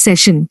first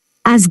session,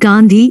 as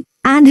Gandhi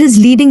and his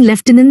leading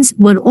lieutenants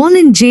were all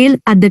in jail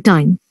at the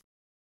time.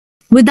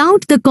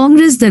 Without the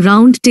Congress, the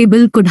Round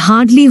Table could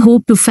hardly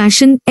hope to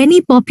fashion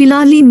any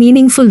popularly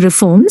meaningful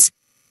reforms,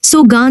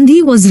 so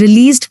Gandhi was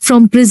released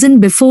from prison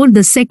before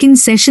the second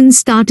session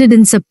started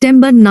in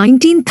September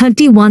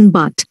 1931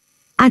 but,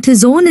 at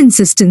his own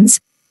insistence,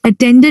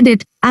 attended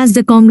it as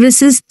the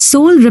Congress's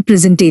sole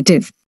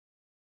representative.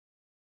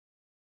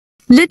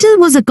 Little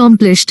was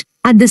accomplished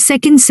at the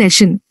second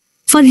session,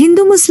 for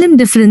Hindu-Muslim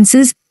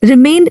differences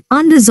remained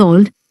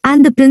unresolved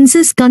and the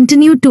princes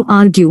continued to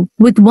argue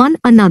with one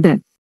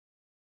another.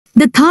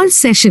 The third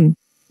session,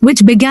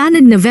 which began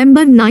in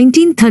November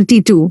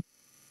 1932,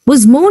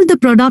 was more the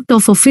product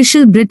of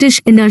official British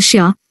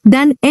inertia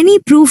than any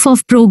proof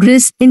of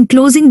progress in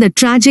closing the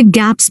tragic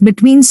gaps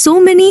between so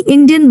many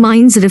Indian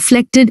minds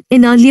reflected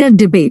in earlier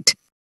debate.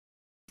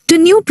 2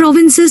 new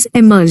provinces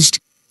emerged,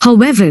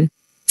 however,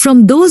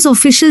 from those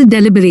official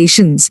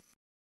deliberations.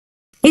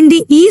 In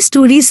the east,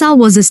 Orissa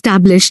was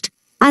established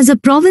as a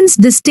province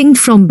distinct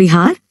from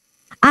Bihar,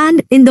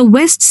 and in the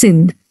west,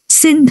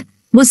 Sindh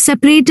was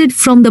separated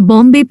from the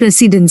Bombay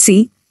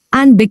Presidency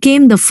and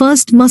became the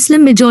first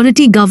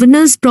Muslim-majority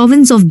governor's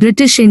province of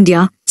British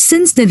India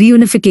since the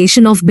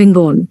reunification of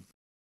Bengal.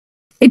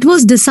 It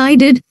was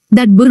decided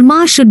that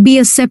Burma should be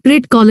a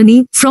separate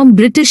colony from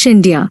British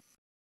India.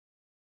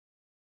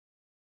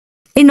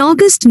 In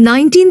August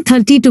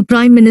 1932,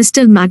 Prime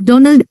Minister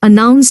MacDonald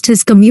announced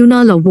his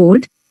communal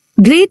award,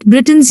 Great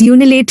Britain's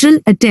unilateral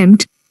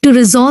attempt to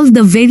resolve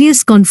the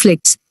various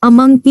conflicts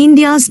among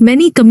India's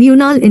many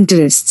communal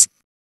interests.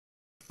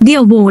 The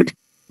award,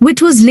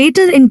 which was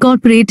later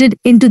incorporated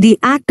into the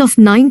Act of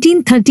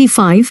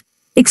 1935,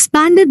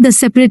 expanded the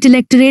separate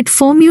electorate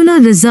formula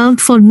reserved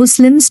for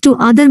Muslims to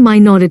other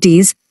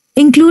minorities,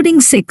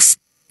 including Sikhs,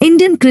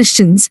 Indian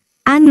Christians,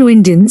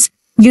 Anglo-Indians,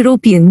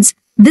 Europeans,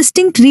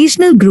 distinct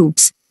regional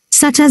groups,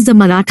 such as the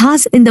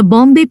Marathas in the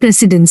Bombay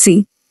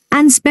Presidency,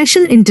 and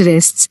special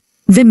interests,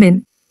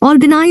 women,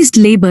 organized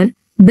labor,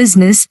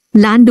 business,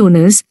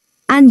 landowners,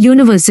 and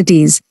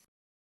universities.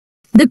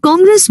 The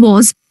Congress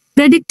was,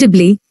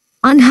 predictably,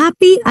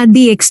 unhappy at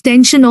the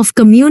extension of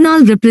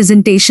communal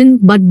representation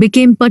but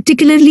became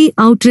particularly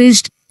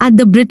outraged at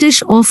the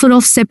British offer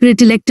of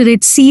separate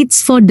electorate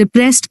seats for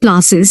depressed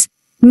classes,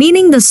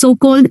 meaning the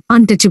so-called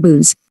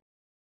untouchables.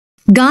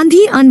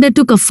 Gandhi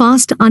undertook a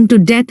fast unto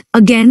death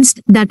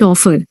against that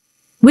offer,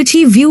 which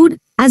he viewed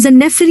as a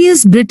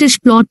nefarious British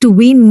plot to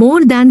wean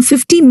more than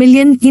 50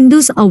 million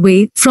Hindus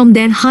away from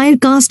their higher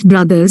caste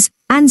brothers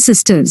and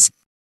sisters.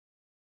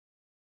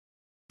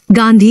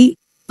 Gandhi,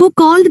 who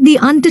called the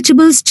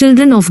untouchables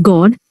children of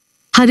God,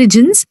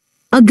 Harijans,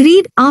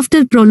 agreed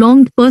after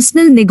prolonged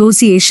personal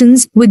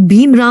negotiations with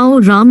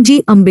Bhimrao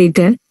Ramji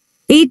Ambedkar,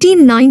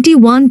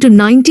 1891 to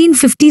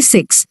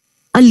 1956,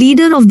 a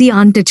leader of the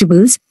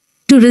untouchables,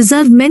 to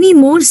reserve many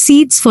more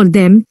seats for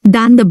them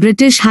than the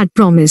British had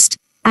promised,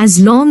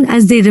 as long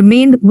as they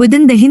remained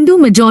within the Hindu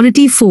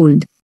majority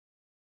fold.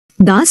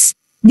 Thus,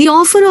 the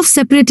offer of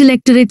separate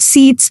electorate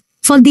seats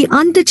for the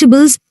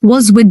untouchables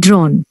was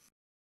withdrawn.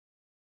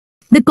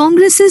 The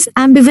Congress's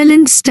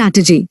ambivalent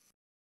strategy.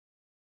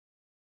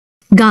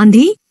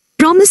 Gandhi,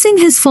 promising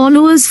his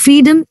followers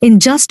freedom in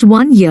just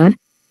 1 year,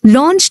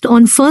 launched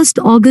on 1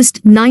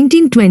 August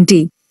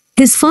 1920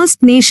 his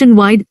first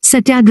nationwide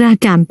Satyagraha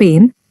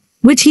campaign,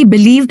 which he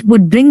believed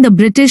would bring the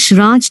British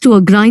Raj to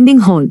a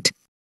grinding halt.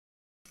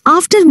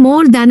 After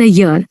more than a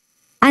year,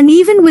 and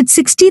even with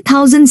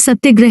 60,000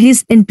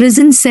 Satyagrahis in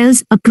prison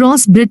cells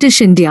across British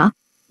India,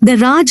 the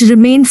Raj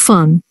remained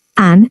firm,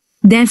 and,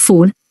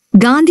 therefore,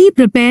 Gandhi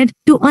prepared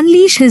to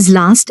unleash his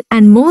last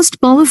and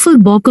most powerful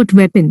boycott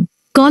weapon,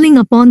 calling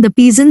upon the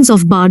peasants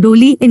of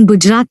Bardoli in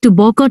Gujarat to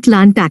boycott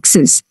land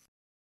taxes.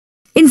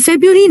 In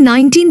February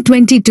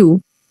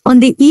 1922, on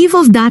the eve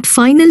of that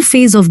final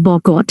phase of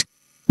boycott,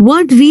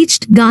 word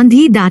reached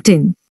Gandhi that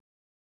in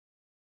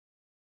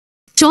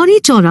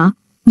Chauri Chaura,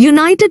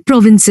 United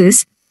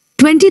Provinces,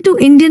 22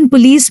 Indian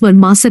police were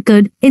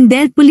massacred in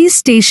their police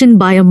station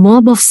by a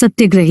mob of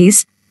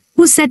satyagrahis,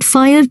 who set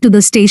fire to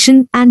the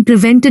station and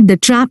prevented the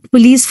trapped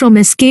police from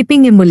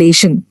escaping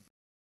immolation.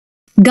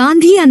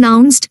 Gandhi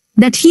announced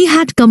that he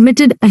had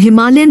committed a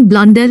Himalayan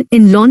blunder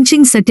in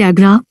launching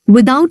Satyagraha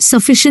without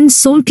sufficient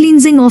soul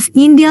cleansing of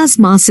India's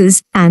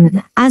masses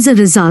and, as a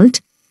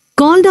result,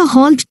 called a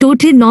halt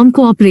to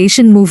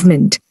non-cooperation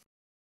movement.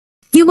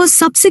 He was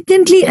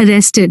subsequently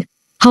arrested,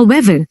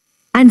 however,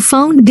 and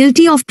found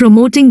guilty of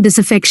promoting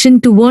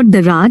disaffection toward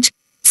the Raj,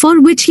 for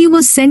which he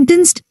was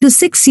sentenced to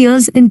 6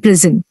 years in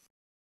prison.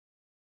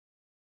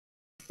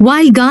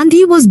 While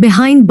Gandhi was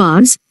behind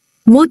bars,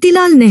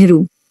 Motilal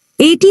Nehru,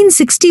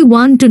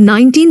 1861 to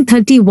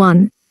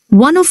 1931,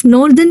 one of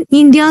northern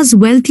India's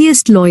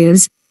wealthiest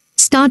lawyers,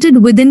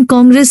 started within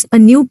Congress a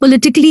new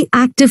politically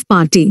active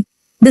party,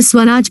 the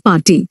Swaraj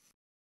Party.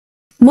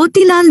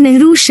 Motilal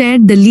Nehru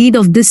shared the lead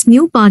of this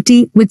new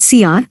party with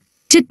C.R.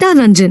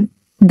 Chittaranjan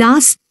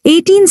Das,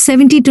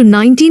 1870 to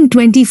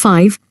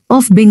 1925,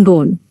 of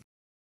Bengal.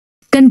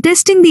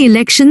 Contesting the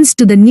elections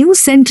to the new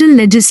Central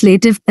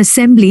Legislative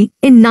Assembly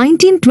in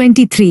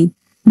 1923,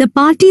 the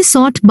party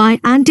sought by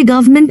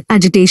anti-government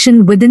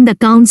agitation within the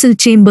council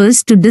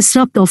chambers to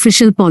disrupt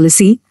official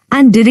policy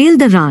and derail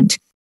the Raj.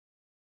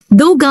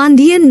 Though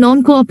Gandhian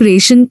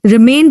non-cooperation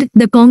remained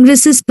the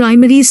Congress's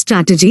primary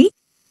strategy,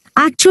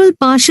 actual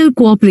partial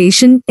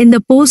cooperation in the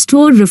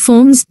post-war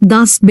reforms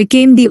thus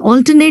became the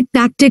alternate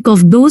tactic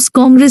of those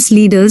Congress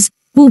leaders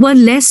who were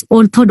less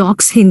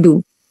orthodox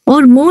Hindu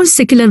or more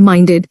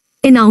secular-minded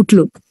in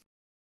outlook.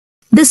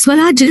 The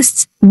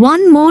Swarajists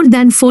won more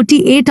than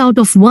 48 out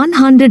of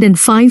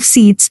 105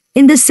 seats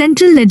in the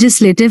Central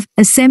Legislative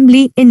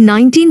Assembly in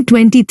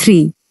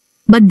 1923,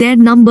 but their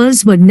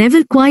numbers were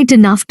never quite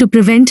enough to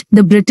prevent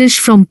the British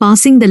from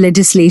passing the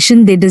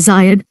legislation they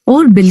desired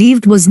or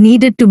believed was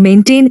needed to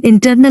maintain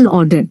internal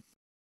order.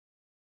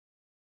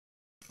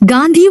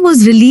 Gandhi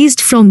was released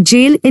from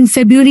jail in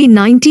February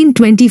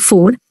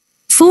 1924,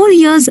 4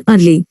 years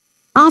early,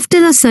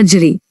 after a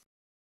surgery.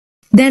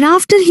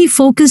 Thereafter he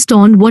focused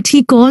on what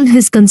he called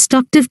his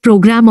constructive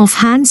program of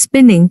hand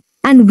spinning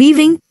and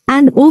weaving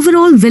and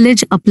overall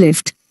village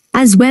uplift,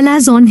 as well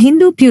as on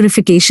Hindu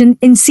purification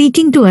in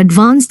seeking to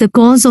advance the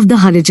cause of the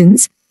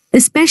Harijans,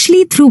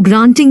 especially through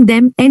granting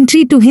them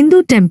entry to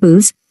Hindu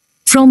temples,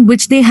 from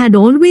which they had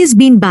always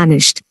been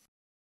banished.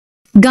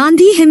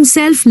 Gandhi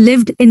himself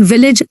lived in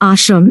village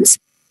ashrams,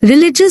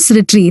 religious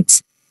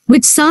retreats,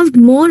 which served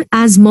more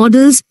as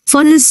models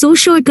for his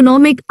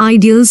socio-economic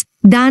ideals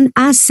than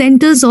as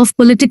centers of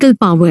political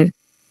power,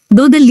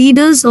 though the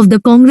leaders of the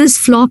Congress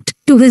flocked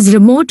to his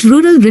remote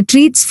rural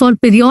retreats for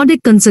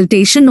periodic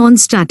consultation on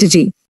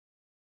strategy.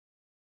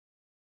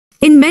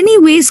 In many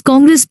ways,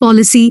 Congress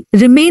policy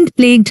remained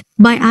plagued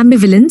by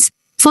ambivalence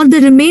for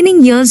the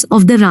remaining years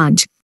of the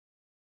Raj.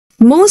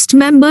 Most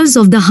members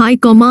of the High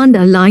Command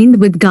aligned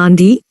with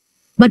Gandhi,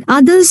 but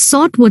others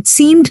sought what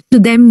seemed to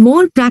them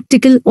more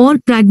practical or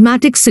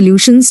pragmatic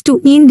solutions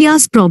to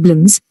India's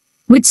problems,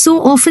 which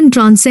so often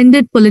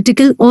transcended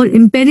political or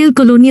imperial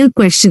colonial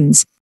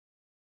questions.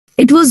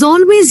 It was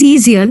always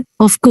easier,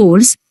 of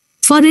course,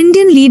 for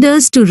Indian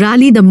leaders to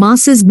rally the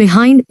masses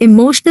behind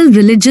emotional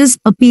religious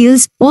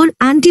appeals or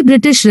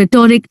anti-British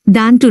rhetoric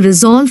than to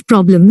resolve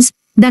problems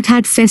that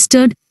had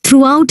festered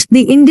throughout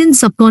the Indian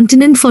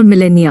subcontinent for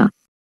millennia.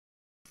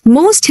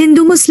 Most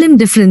Hindu-Muslim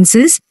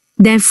differences,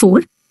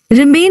 therefore,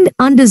 remained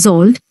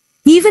unresolved,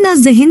 even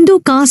as the Hindu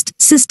caste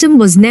system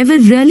was never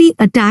really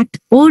attacked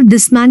or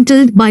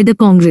dismantled by the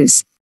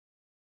Congress.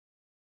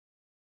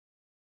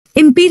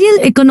 Imperial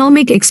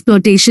economic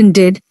exploitation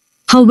did,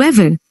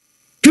 however,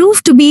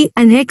 prove to be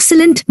an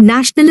excellent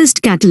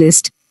nationalist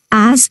catalyst,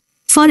 as,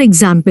 for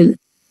example,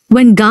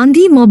 when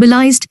Gandhi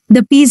mobilized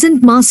the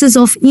peasant masses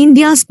of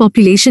India's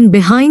population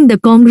behind the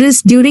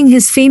Congress during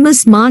his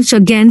famous march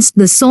against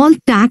the salt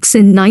tax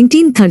in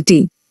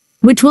 1930,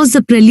 which was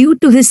the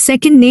prelude to his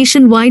second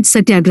nationwide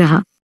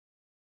satyagraha.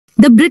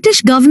 The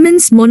British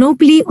government's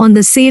monopoly on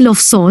the sale of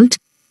salt,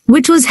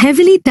 which was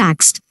heavily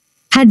taxed,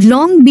 had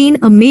long been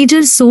a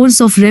major source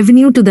of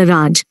revenue to the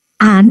Raj,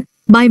 and,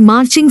 by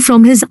marching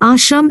from his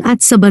ashram at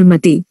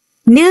Sabarmati,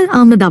 near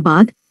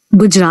Ahmedabad,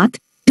 Gujarat,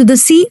 to the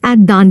sea at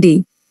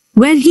Dandi,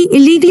 where he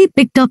illegally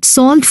picked up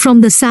salt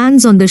from the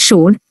sands on the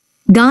shore,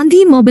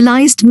 Gandhi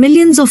mobilized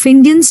millions of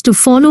Indians to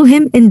follow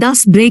him in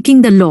thus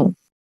breaking the law.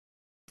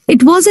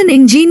 It was an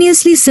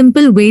ingeniously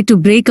simple way to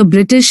break a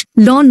British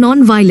law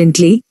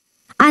non-violently,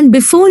 and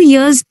before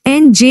years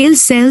end jail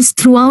cells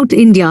throughout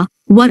India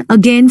were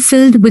again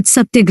filled with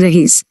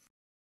satyagrahis.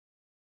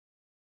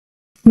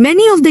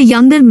 Many of the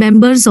younger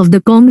members of the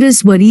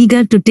Congress were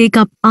eager to take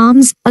up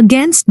arms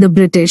against the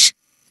British,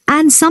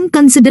 and some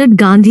considered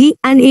Gandhi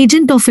an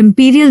agent of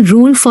imperial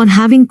rule for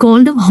having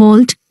called a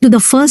halt to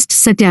the first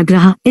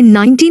satyagraha in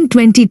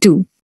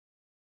 1922.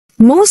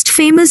 Most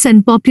famous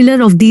and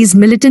popular of these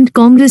militant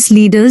Congress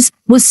leaders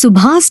was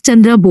Subhas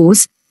Chandra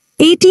Bose,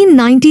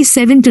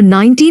 1897 to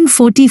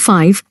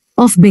 1945,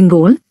 of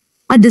Bengal,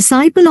 a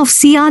disciple of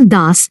C.R.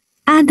 Das,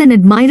 and an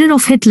admirer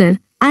of Hitler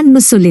and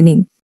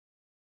Mussolini.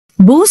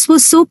 Bose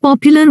was so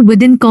popular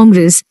within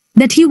Congress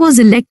that he was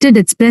elected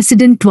its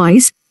president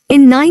twice,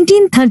 in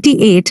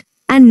 1938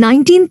 and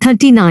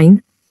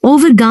 1939,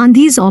 over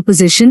Gandhi's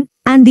opposition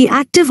and the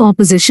active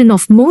opposition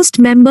of most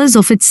members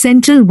of its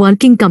Central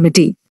Working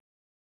Committee.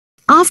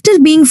 After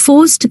being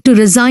forced to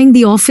resign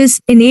the office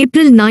in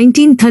April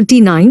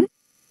 1939,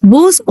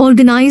 Bose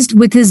organized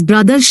with his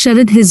brother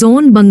Sharad his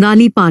own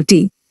Bengali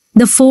party,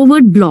 the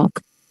Forward Bloc,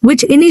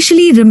 which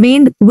initially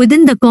remained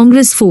within the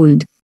Congress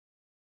fold.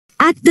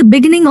 At the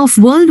beginning of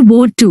World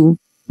War II,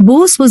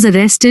 Bose was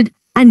arrested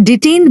and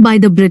detained by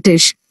the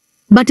British,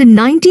 but in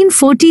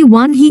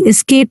 1941 he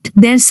escaped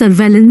their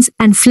surveillance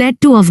and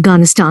fled to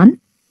Afghanistan,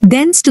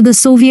 thence to the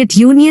Soviet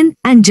Union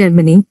and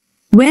Germany,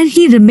 where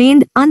he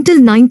remained until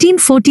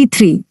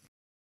 1943.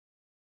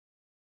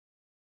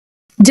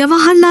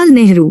 Jawaharlal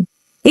Nehru,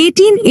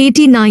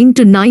 1889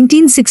 to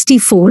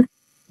 1964,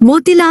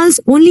 Motilal's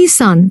only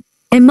son,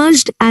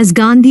 emerged as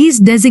Gandhi's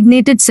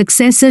designated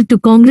successor to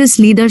Congress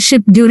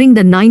leadership during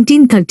the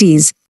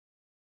 1930s.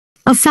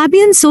 A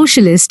Fabian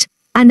socialist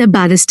and a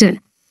barrister,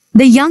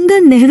 the younger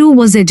Nehru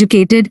was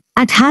educated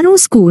at Harrow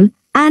School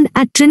and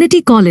at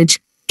Trinity College,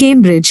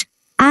 Cambridge,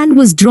 and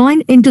was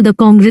drawn into the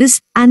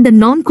Congress and the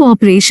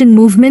non-cooperation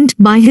movement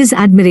by his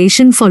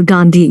admiration for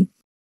Gandhi.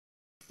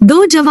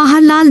 Though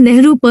Jawaharlal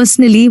Nehru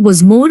personally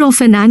was more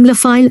of an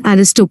Anglophile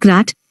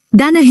aristocrat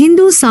than a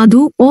Hindu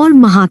sadhu or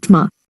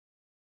Mahatma,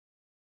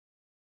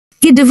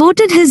 he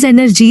devoted his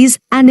energies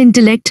and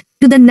intellect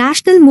to the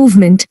national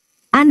movement,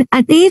 and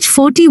at age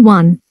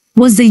 41,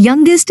 was the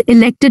youngest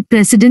elected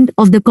president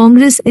of the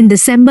Congress in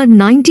December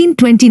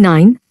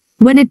 1929,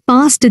 when it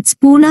passed its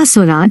Purna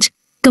Swaraj,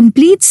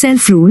 complete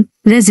self-rule,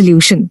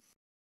 resolution.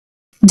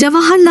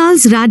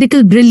 Jawaharlal's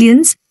radical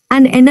brilliance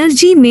and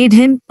energy made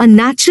him a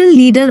natural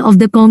leader of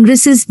the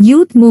Congress's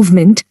youth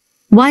movement,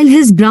 while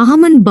his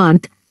Brahman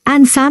birth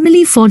and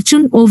family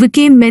fortune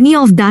overcame many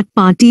of that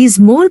party's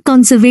more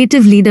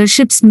conservative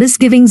leadership's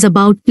misgivings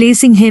about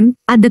placing him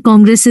at the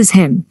Congress's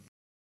helm.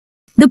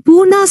 The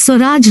Purna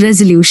Swaraj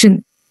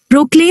resolution,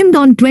 proclaimed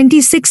on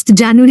 26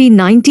 January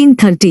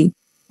 1930,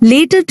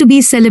 later to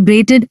be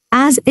celebrated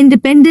as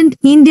Independent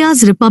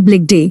India's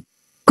Republic Day,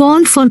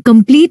 called for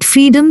complete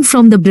freedom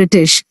from the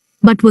British,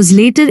 but was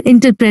later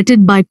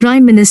interpreted by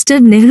Prime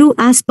Minister Nehru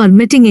as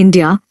permitting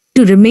India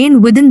to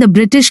remain within the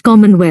British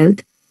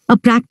Commonwealth, a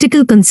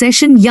practical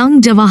concession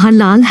young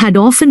Jawaharlal had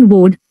often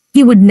vowed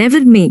he would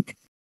never make.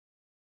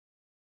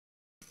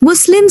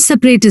 Muslim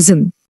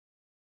separatism.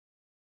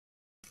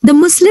 The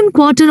Muslim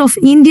quarter of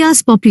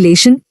India's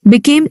population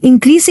became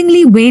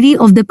increasingly wary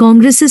of the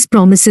Congress's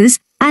promises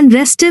and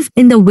restive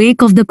in the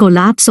wake of the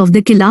collapse of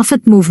the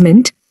Khilafat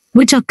movement,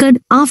 which occurred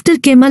after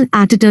Kemal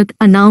Ataturk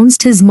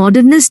announced his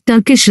modernist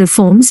Turkish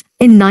reforms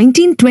in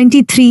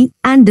 1923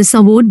 and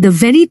disavowed the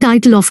very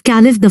title of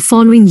Caliph the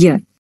following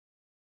year.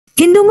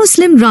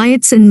 Hindu-Muslim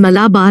riots in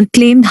Malabar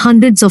claimed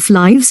hundreds of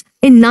lives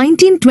in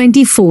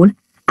 1924,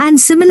 and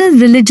similar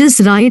religious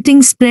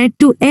rioting spread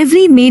to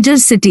every major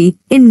city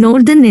in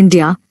northern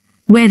India,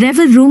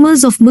 wherever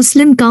rumors of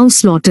Muslim cow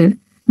slaughter,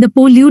 the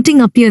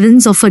polluting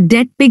appearance of a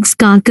dead pig's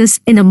carcass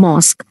in a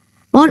mosque,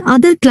 or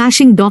other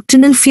clashing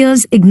doctrinal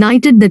fears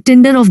ignited the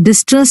tinder of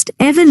distrust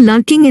ever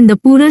lurking in the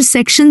poorer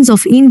sections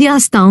of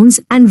India's towns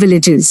and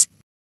villages.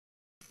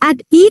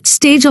 At each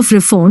stage of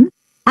reform,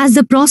 as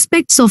the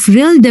prospects of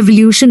real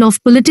devolution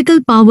of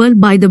political power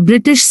by the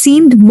British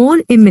seemed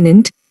more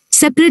imminent,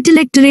 separate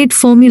electorate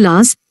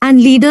formulas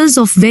and leaders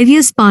of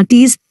various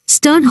parties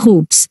stirred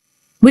hopes,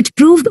 which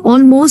proved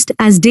almost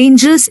as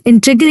dangerous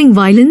in triggering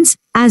violence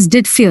as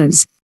did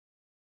fears.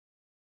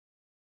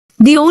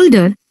 The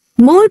older,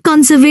 more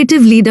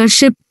conservative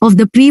leadership of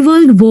the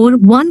pre-World War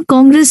I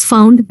Congress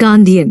found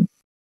Gandhian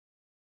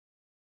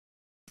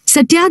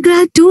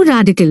Satyagraha too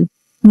radical,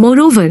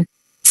 moreover,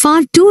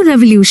 far too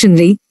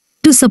revolutionary,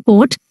 to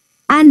support,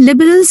 and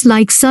liberals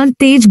like Sir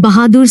Tej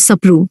Bahadur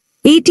Sapru,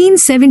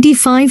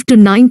 1875 to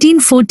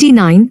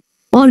 1949,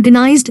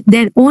 organized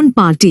their own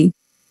party,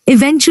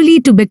 eventually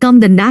to become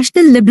the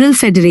National Liberal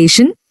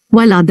Federation,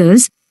 while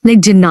others,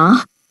 like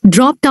Jinnah,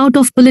 dropped out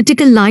of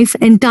political life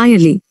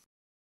entirely.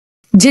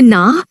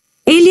 Jinnah,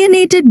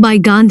 alienated by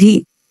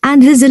Gandhi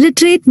and his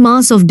illiterate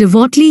mass of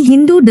devotedly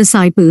Hindu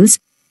disciples,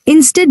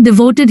 instead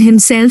devoted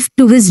himself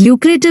to his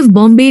lucrative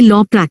Bombay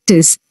law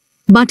practice,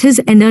 but his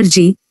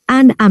energy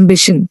and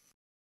ambition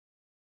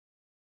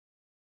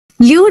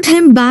lured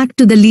him back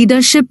to the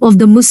leadership of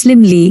the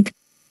Muslim League,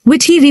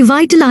 which he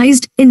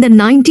revitalized in the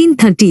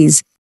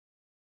 1930s.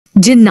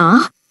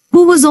 Jinnah,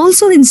 who was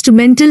also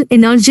instrumental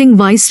in urging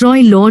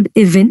Viceroy Lord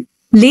Irwin,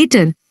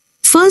 later,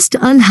 First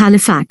Earl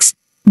Halifax,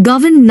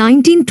 governed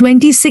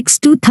 1926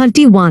 to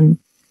 31,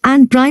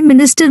 and Prime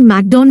Minister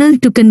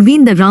MacDonald to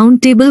convene the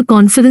Round Table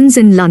Conference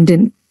in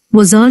London,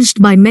 was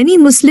urged by many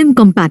Muslim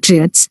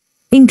compatriots,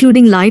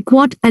 including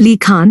Liaquat Ali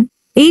Khan,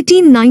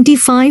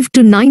 1895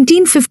 to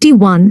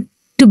 1951,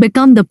 to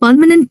become the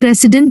permanent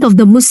president of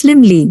the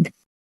Muslim League.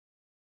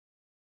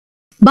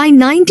 By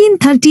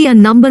 1930, a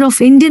number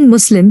of Indian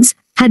Muslims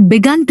had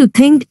begun to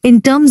think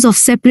in terms of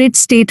separate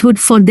statehood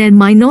for their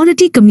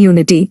minority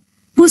community,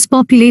 whose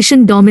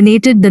population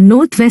dominated the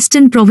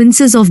northwestern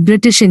provinces of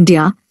British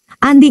India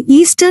and the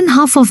eastern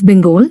half of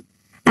Bengal,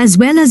 as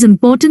well as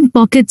important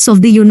pockets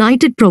of the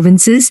United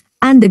Provinces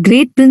and the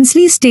great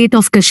princely state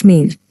of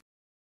Kashmir.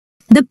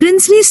 The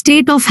princely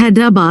state of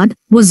Hyderabad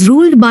was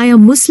ruled by a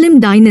Muslim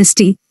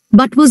dynasty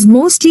but was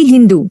mostly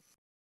Hindu.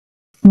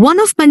 One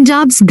of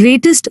Punjab's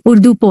greatest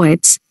Urdu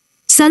poets,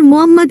 Sir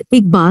Muhammad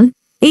Iqbal,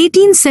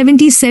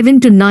 1877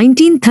 to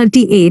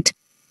 1938,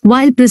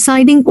 while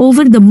presiding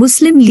over the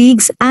Muslim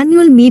League's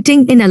annual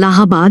meeting in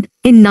Allahabad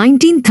in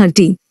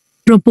 1930,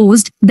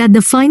 proposed that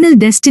the final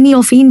destiny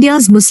of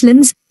India's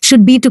Muslims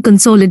should be to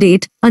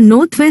consolidate a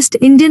Northwest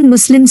Indian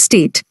Muslim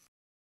state.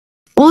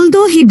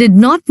 Although he did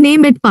not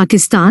name it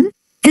Pakistan,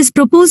 his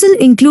proposal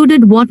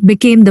included what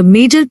became the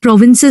major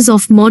provinces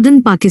of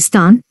modern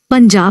Pakistan,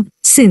 Punjab,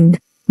 Sindh,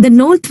 the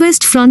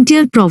Northwest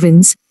Frontier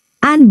Province,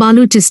 and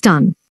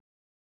Balochistan.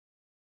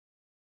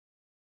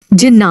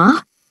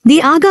 Jinnah,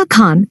 the Aga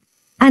Khan,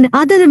 and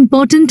other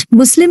important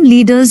Muslim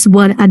leaders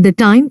were at the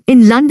time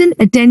in London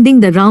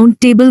attending the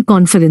Round Table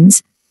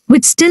Conference,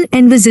 which still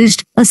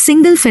envisaged a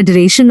single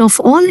federation of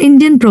all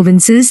Indian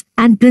provinces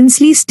and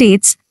princely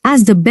states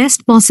as the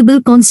best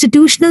possible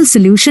constitutional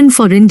solution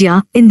for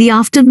India in the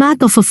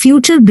aftermath of a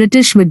future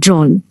British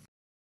withdrawal.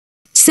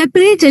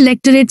 Separate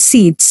electorate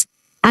seats,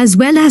 as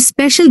well as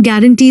special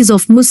guarantees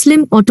of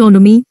Muslim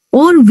autonomy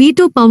or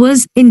veto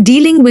powers in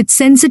dealing with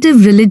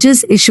sensitive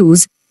religious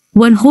issues,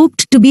 were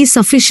hoped to be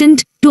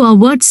sufficient to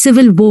avert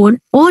civil war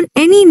or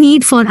any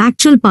need for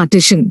actual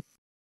partition.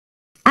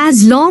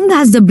 As long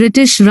as the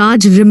British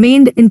Raj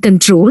remained in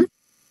control,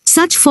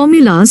 such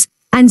formulas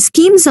and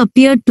schemes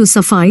appeared to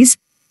suffice,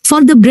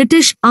 for the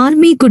British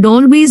Army could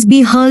always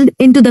be hurled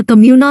into the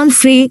communal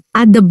fray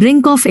at the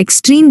brink of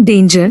extreme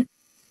danger,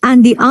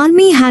 and the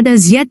army had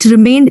as yet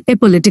remained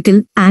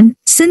apolitical and,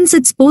 since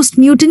its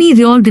post-mutiny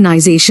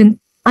reorganization,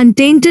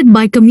 untainted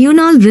by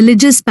communal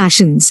religious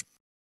passions.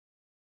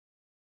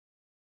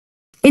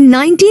 In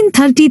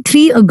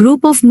 1933, a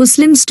group of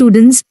Muslim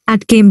students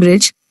at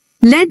Cambridge,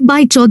 led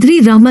by Chaudhry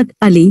Rahmat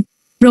Ali,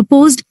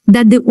 proposed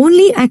that the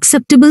only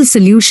acceptable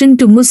solution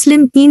to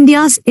Muslim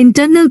India's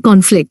internal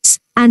conflicts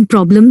and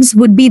problems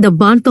would be the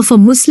birth of a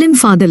Muslim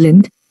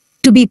fatherland,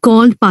 to be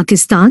called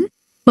Pakistan,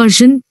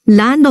 Persian,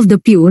 land of the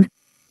pure,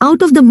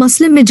 out of the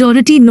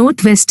Muslim-majority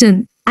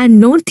northwestern and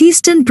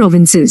northeastern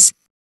provinces.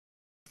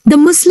 The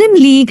Muslim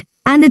League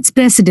and its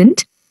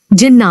president,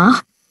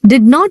 Jinnah,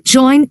 did not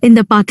join in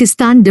the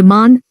Pakistan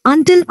demand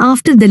until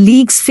after the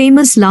League's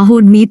famous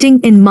Lahore meeting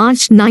in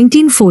March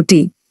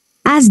 1940,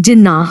 as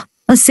Jinnah,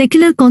 a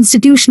secular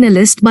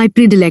constitutionalist by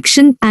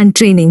predilection and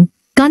training,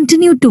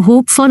 continued to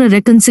hope for a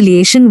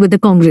reconciliation with the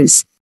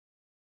Congress.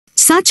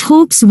 Such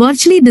hopes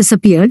virtually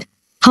disappeared,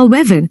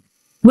 however,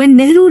 when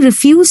Nehru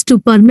refused to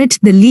permit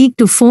the League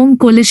to form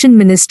coalition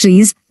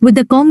ministries with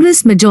the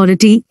Congress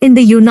majority in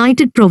the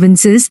United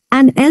Provinces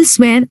and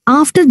elsewhere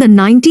after the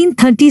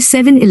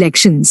 1937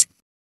 elections.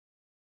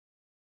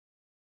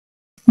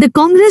 The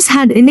Congress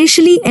had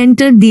initially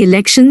entered the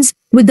elections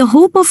with the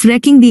hope of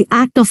wrecking the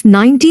Act of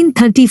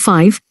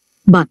 1935,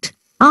 but,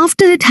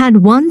 after it had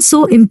won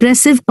so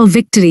impressive a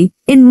victory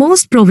in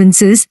most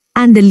provinces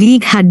and the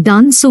League had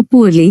done so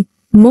poorly,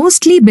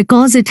 mostly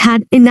because it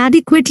had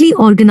inadequately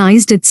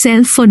organized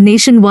itself for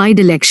nationwide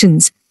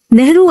elections,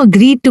 Nehru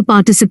agreed to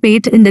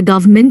participate in the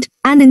government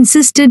and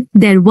insisted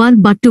there were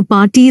but two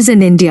parties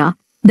in India,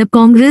 the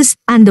Congress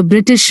and the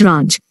British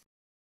Raj.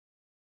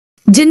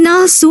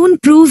 Jinnah soon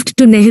proved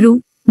to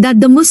Nehru that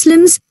the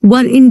Muslims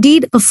were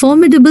indeed a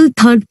formidable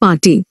third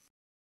party.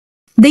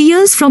 The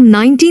years from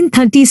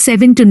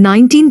 1937 to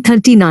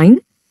 1939,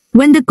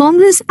 when the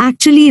Congress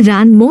actually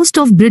ran most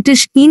of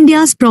British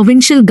India's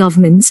provincial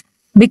governments,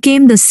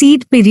 became the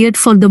seed period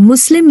for the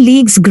Muslim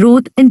League's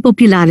growth in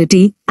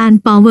popularity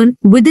and power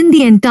within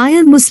the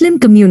entire Muslim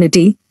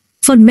community,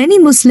 for many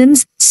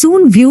Muslims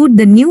soon viewed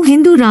the new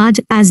Hindu Raj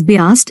as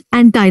biased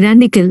and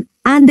tyrannical,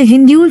 and the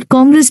Hindu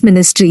Congress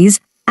ministries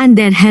and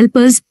their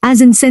helpers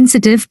as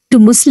insensitive to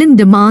Muslim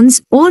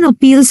demands or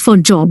appeals for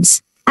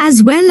jobs,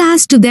 as well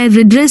as to their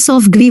redress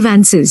of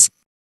grievances.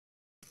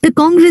 The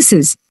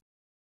Congress's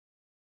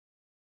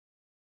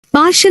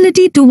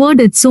partiality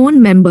toward its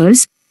own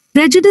members,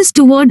 prejudice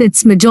toward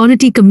its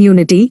majority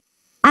community,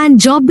 and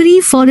jobbery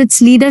for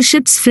its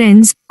leadership's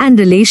friends and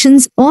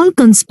relations all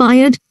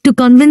conspired to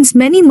convince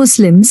many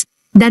Muslims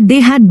that they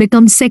had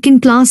become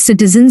second-class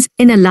citizens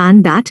in a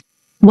land that,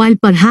 while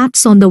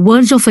perhaps on the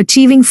verge of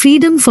achieving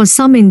freedom for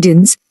some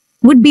Indians,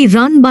 would be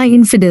run by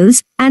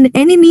infidels and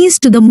enemies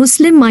to the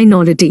Muslim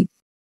minority.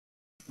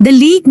 The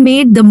League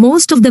made the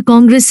most of the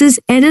Congress's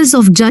errors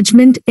of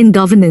judgment in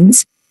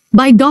governance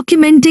by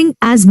documenting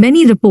as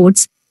many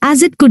reports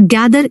as it could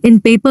gather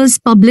in papers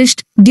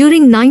published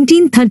during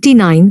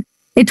 1939,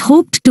 it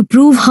hoped to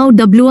prove how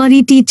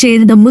WRET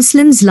changed the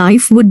Muslims'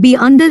 life would be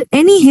under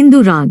any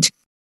Hindu Raj.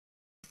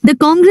 The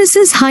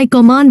Congress's High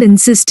Command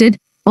insisted,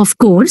 of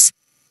course,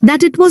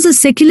 that it was a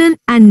secular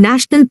and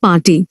national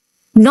party,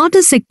 not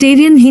a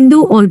sectarian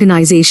Hindu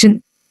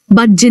organization,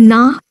 but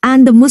Jinnah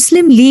and the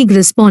Muslim League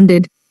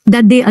responded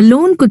that they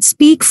alone could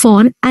speak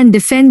for and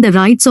defend the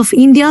rights of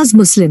India's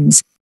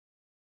Muslims.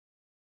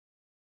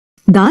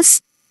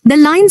 Thus, the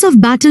lines of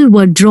battle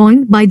were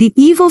drawn by the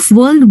eve of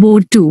World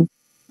War II,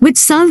 which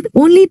served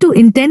only to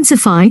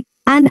intensify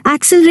and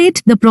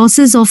accelerate the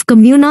process of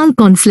communal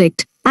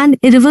conflict and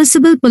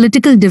irreversible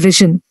political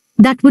division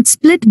that would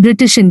split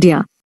British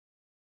India.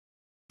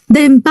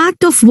 The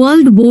impact of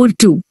World War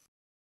II.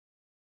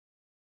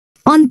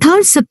 On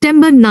 3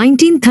 September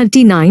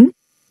 1939,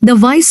 the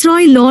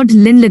Viceroy Lord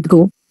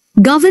Linlithgow,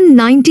 governed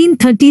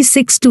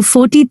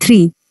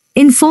 1936-43,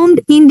 informed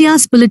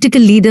India's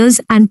political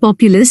leaders and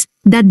populace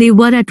that they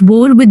were at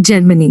war with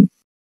Germany.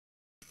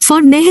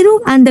 For Nehru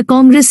and the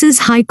Congress's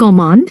High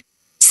Command,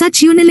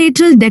 such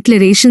unilateral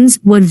declarations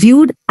were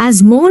viewed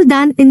as more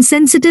than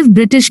insensitive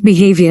British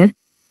behavior,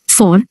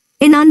 for,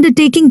 in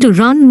undertaking to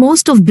run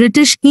most of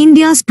British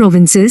India's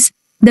provinces,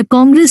 the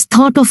Congress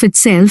thought of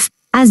itself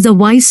as the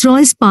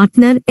Viceroy's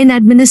partner in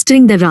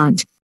administering the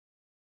Raj.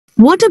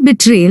 What a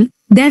betrayal,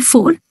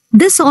 therefore,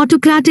 this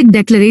autocratic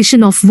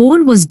declaration of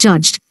war was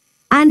judged,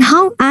 and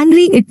how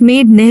angry it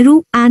made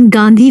Nehru and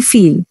Gandhi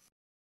feel.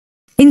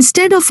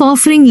 Instead of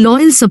offering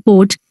loyal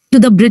support to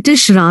the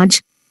British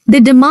Raj, they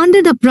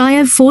demanded a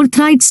prior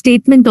forthright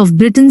statement of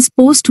Britain's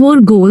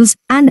post-war goals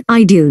and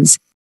ideals.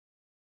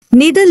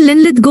 Neither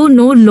Linlithgow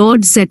nor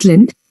Lord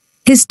Zetland,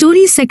 his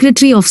Tory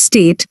Secretary of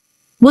State,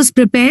 was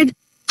prepared,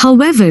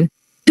 however,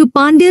 to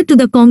pander to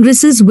the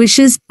Congress's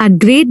wishes at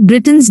Great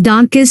Britain's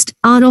darkest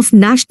hour of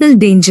national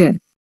danger.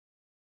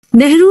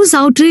 Nehru's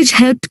outrage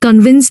helped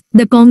convince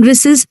the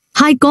Congress's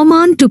High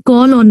Command to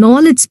call on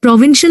all its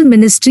provincial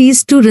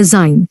ministries to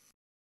resign.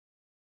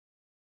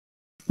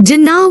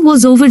 Jinnah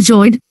was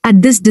overjoyed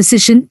at this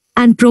decision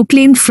and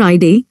proclaimed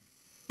Friday,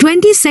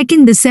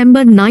 22nd December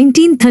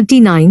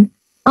 1939,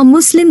 a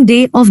Muslim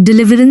day of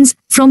deliverance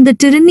from the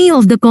tyranny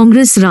of the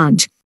Congress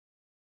Raj.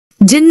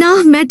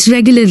 Jinnah met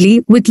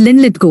regularly with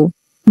Linlithgow,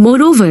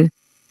 moreover,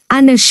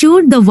 and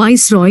assured the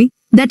Viceroy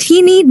that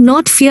he need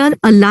not fear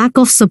a lack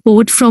of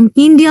support from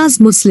India's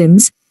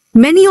Muslims,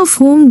 many of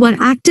whom were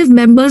active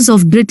members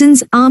of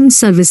Britain's armed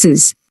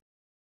services.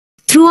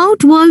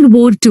 Throughout World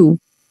War II,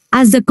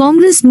 as the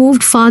Congress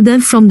moved farther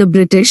from the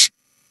British,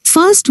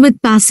 first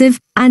with passive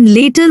and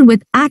later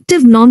with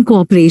active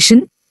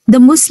non-cooperation, the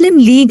Muslim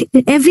League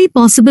in every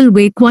possible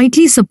way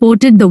quietly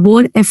supported the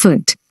war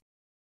effort.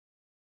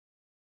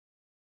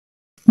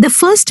 The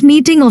first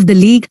meeting of the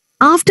League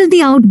after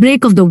the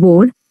outbreak of the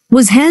war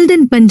was held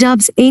in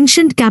Punjab's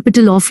ancient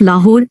capital of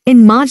Lahore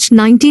in March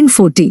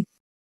 1940.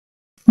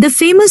 The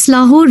famous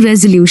Lahore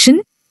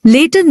Resolution,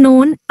 later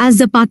known as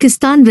the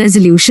Pakistan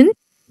Resolution,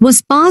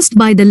 was passed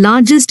by the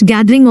largest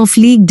gathering of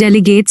League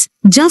delegates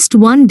just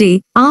one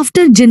day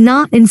after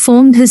Jinnah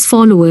informed his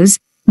followers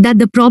that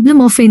the problem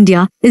of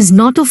India is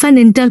not of an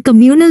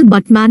intercommunal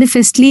but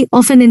manifestly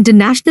of an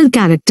international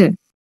character.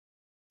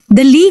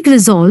 The League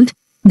resolved,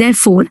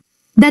 therefore,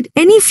 that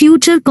any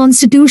future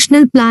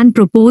constitutional plan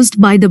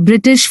proposed by the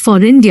British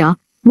for India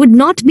would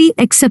not be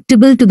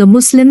acceptable to the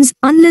Muslims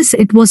unless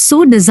it was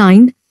so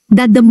designed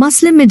that the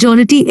Muslim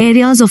majority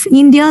areas of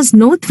India's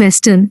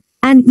northwestern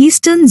and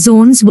eastern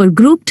zones were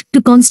grouped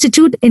to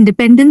constitute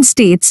independent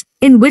states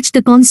in which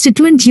the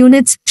constituent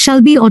units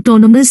shall be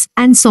autonomous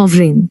and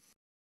sovereign.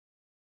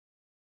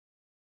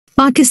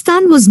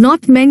 Pakistan was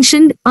not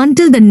mentioned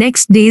until the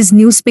next day's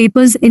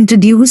newspapers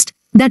introduced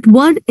that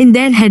word in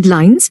their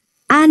headlines,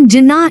 and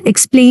Jinnah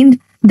explained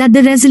that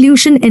the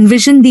resolution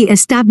envisioned the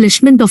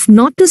establishment of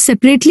not two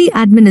separately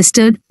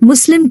administered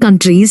Muslim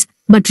countries,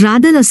 but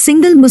rather a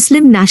single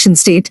Muslim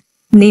nation-state,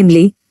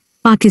 namely,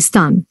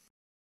 Pakistan.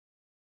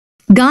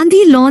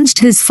 Gandhi launched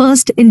his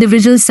first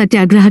individual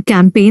satyagraha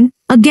campaign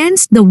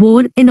against the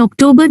war in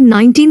October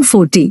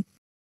 1940.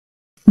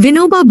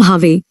 Vinoba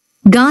Bhave,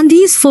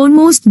 Gandhi's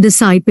foremost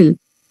disciple,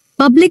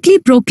 publicly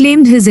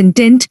proclaimed his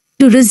intent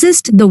to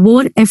resist the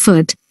war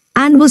effort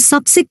and was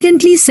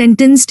subsequently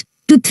sentenced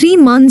to 3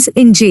 months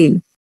in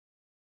jail.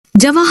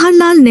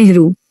 Jawaharlal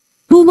Nehru,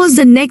 who was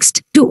the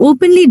next to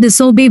openly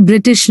disobey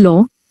British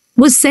law,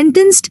 was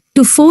sentenced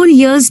to 4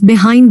 years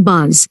behind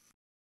bars.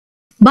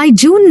 By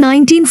June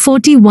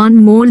 1941,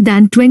 more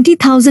than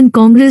 20,000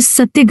 Congress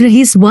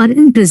satyagrahis were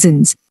in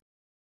prisons.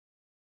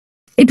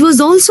 It was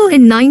also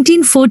in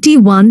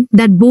 1941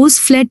 that Bose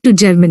fled to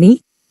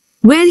Germany,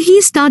 where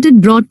he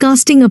started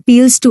broadcasting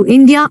appeals to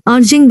India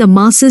urging the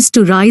masses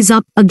to rise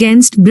up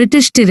against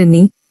British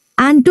tyranny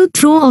and to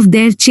throw off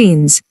their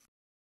chains.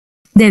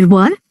 There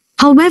were,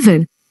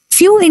 however,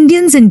 few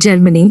Indians in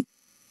Germany,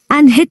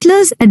 and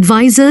Hitler's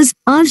advisors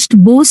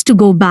urged Bose to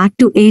go back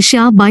to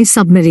Asia by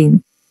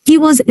submarine. He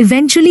was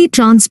eventually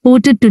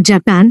transported to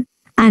Japan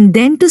and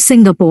then to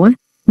Singapore,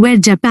 where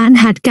Japan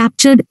had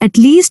captured at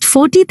least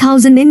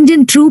 40,000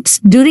 Indian troops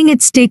during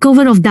its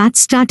takeover of that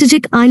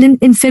strategic island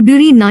in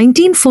February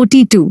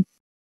 1942.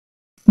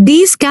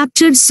 These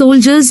captured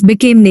soldiers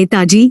became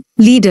Netaji,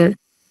 leader,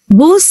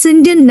 Bose's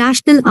Indian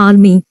National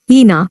Army,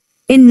 INA,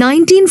 in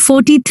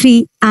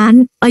 1943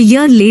 and, a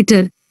year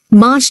later,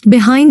 marched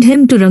behind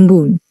him to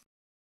Rangoon.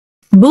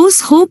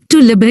 Bose hoped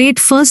to liberate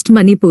first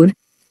Manipur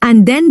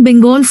and then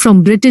Bengal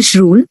from British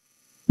rule,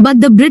 but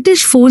the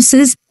British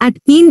forces at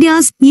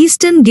India's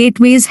eastern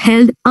gateways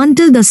held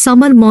until the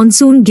summer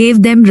monsoon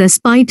gave them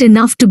respite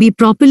enough to be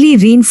properly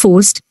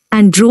reinforced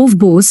and drove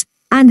Bose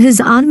and his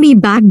army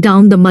back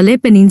down the Malay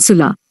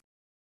Peninsula.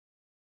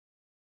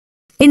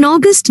 In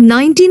August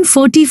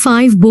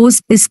 1945,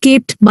 Bose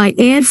escaped by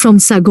air from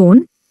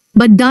Saigon,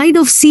 but died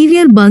of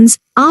severe burns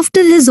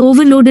after his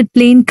overloaded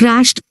plane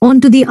crashed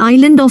onto the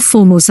island of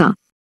Formosa.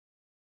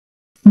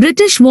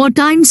 British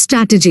wartime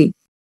strategy.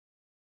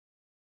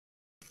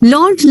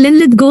 Lord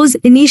Linlithgow's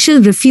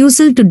initial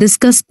refusal to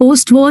discuss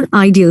post-war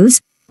ideals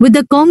with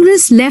the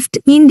Congress left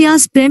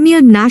India's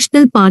premier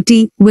national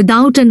party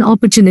without an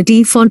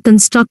opportunity for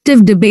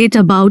constructive debate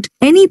about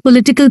any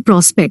political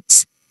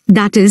prospects,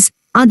 that is,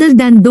 other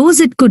than those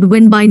it could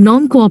win by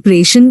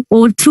non-cooperation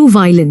or through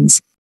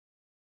violence.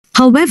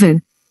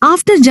 However,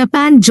 after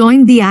Japan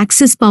joined the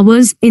Axis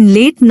powers in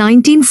late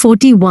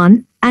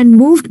 1941 and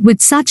moved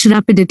with such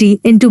rapidity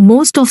into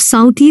most of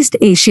Southeast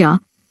Asia,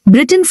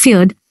 Britain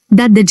feared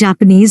that the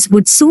Japanese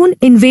would soon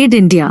invade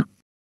India.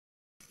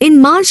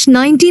 In March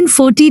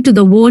 1940, to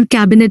the War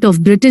Cabinet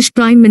of British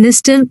Prime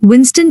Minister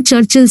Winston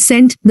Churchill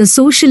sent the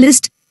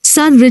socialist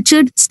Sir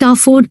Richard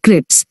Stafford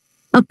Cripps,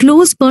 a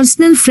close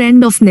personal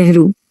friend of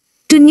Nehru,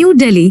 to New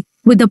Delhi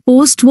with a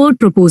post-war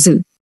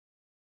proposal.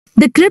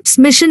 The Cripps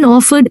mission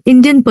offered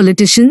Indian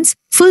politicians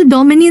full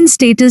dominion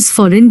status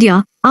for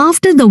India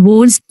after the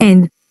war's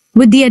end,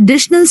 with the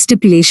additional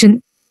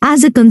stipulation,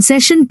 as a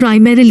concession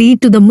primarily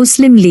to the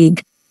Muslim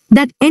League,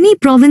 that any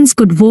province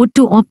could vote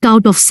to opt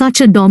out of such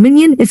a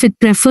dominion if it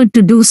preferred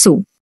to do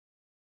so.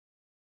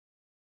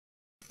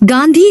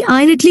 Gandhi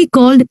ironically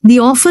called the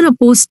offer a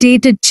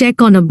post-dated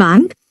check on a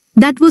bank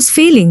that was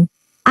failing,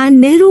 and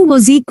Nehru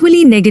was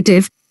equally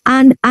negative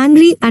and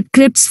angry at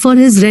Cripps for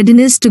his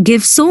readiness to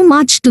give so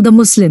much to the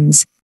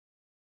Muslims.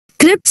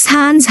 Cripps'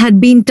 hands had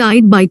been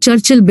tied by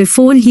Churchill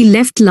before he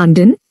left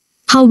London,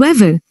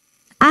 however,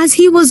 as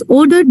he was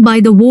ordered by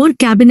the War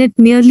Cabinet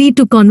merely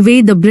to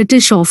convey the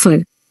British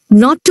offer,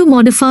 not to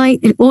modify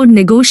or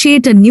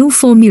negotiate a new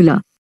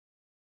formula.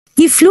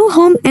 He flew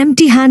home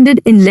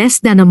empty-handed in less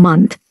than a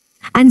month,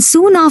 and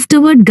soon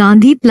afterward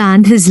Gandhi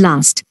planned his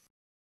last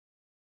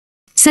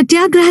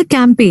Satyagraha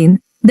campaign,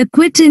 the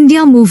Quit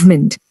India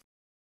movement.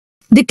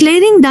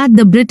 Declaring that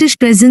the British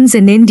presence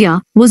in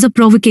India was a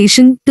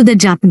provocation to the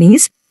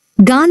Japanese,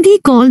 Gandhi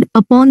called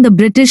upon the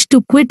British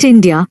to quit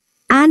India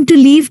and to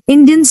leave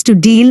Indians to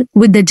deal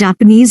with the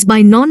Japanese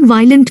by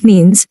non-violent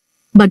means,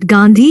 but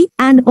Gandhi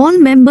and all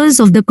members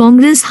of the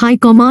Congress High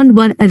Command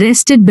were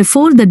arrested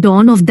before the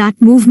dawn of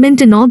that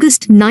movement in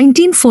August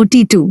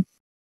 1942.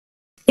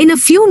 In a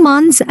few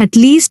months, at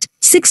least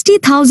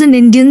 60,000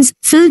 Indians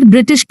filled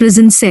British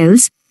prison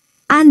cells,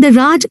 and the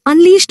Raj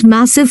unleashed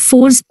massive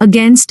force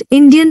against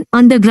Indian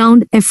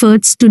underground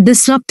efforts to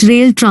disrupt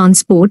rail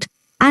transport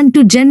and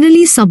to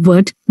generally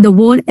subvert the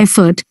war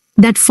effort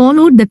that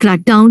followed the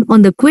crackdown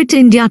on the Quit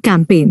India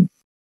campaign.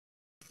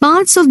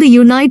 Parts of the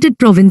United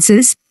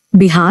Provinces,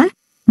 Bihar,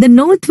 the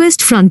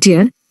northwest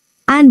frontier,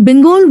 and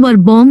Bengal were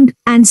bombed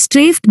and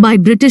strafed by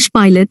British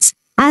pilots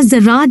as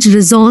the Raj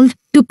resolved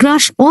to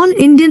crush all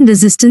Indian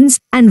resistance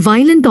and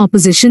violent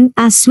opposition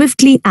as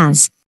swiftly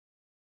as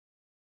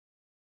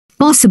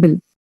possible.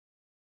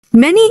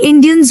 Many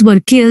Indians were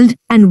killed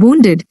and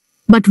wounded,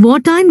 but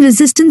wartime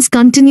resistance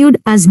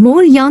continued as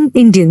more young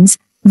Indians,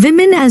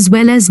 women as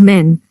well as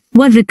men,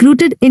 were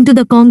recruited into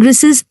the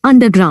Congress's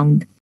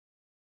underground.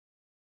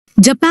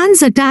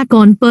 Japan's attack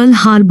on Pearl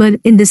Harbor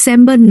in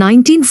December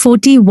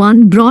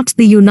 1941 brought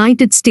the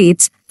United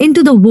States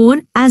into the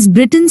war as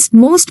Britain's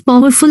most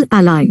powerful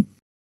ally.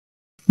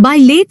 By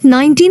late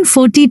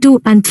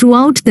 1942 and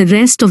throughout the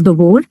rest of the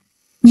war,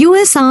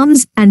 U.S.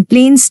 arms and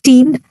planes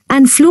steamed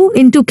and flew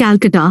into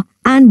Calcutta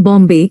and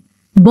Bombay,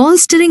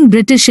 bolstering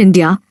British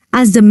India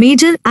as the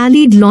major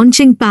Allied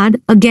launching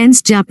pad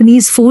against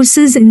Japanese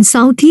forces in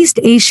Southeast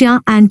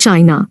Asia and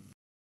China.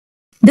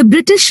 The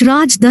British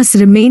Raj thus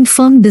remained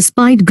firm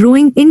despite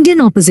growing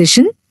Indian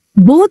opposition,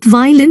 both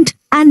violent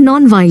and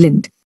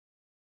non-violent.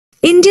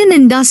 Indian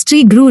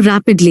industry grew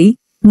rapidly,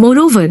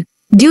 moreover,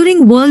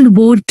 during World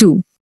War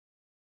II.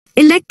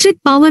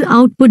 Electric power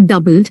output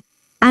doubled,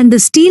 and the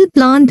steel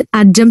plant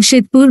at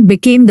Jamshedpur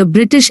became the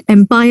British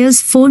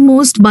Empire's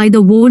foremost by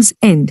the war's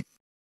end.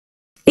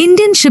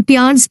 Indian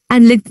shipyards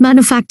and lead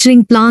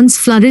manufacturing plants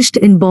flourished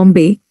in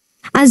Bombay,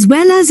 as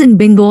well as in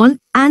Bengal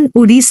and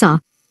Odisha,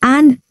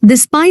 and,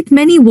 despite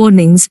many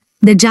warnings,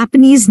 the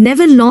Japanese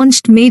never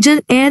launched major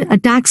air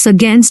attacks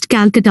against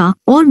Calcutta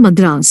or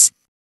Madras.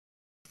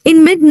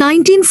 In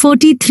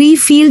mid-1943,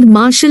 Field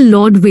Marshal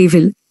Lord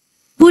Wavell,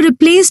 who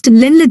replaced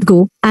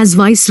Linlithgow as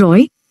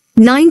Viceroy,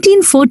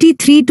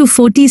 1943 to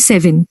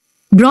 47,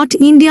 brought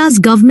India's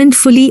government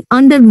fully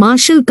under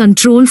martial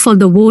control for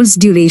the war's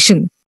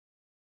duration.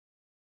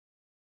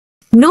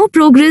 No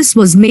progress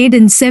was made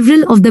in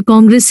several of the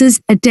Congress's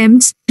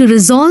attempts to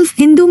resolve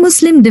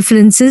Hindu-Muslim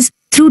differences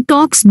through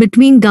talks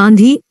between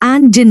Gandhi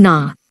and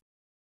Jinnah.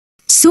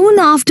 Soon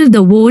after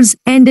the war's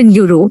end in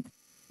Europe,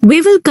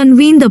 Wavell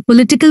convened the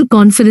political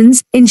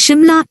conference in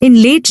Shimla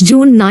in late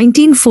June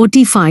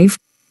 1945,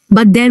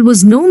 but there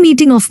was no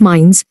meeting of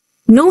minds,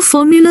 no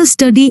formula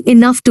study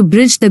enough to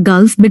bridge the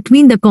gulf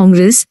between the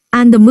Congress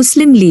and the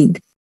Muslim League.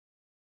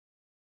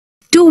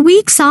 2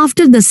 weeks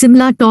after the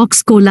Simla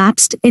talks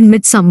collapsed in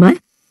midsummer,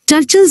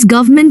 Churchill's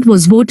government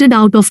was voted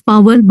out of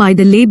power by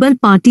the Labour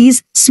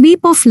Party's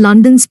sweep of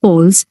London's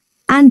polls,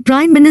 and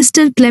Prime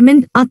Minister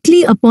Clement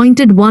Attlee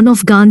appointed one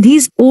of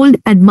Gandhi's old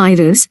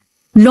admirers,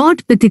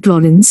 Lord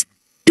Pithick,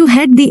 to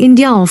head the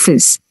India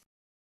office.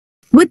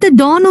 With the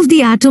dawn of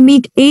the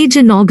atomic age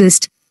in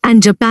August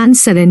and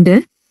Japan's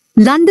surrender,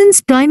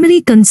 London's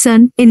primary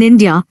concern in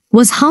India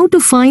was how to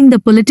find the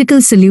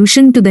political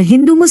solution to the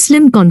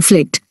Hindu-Muslim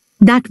conflict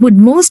that would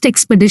most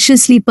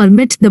expeditiously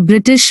permit the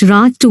British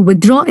Raj to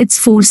withdraw its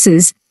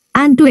forces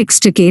and to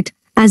extricate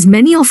as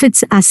many of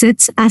its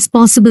assets as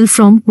possible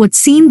from what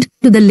seemed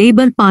to the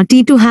Labour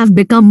Party to have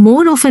become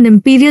more of an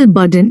imperial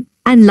burden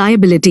and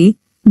liability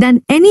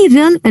than any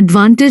real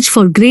advantage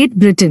for Great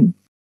Britain.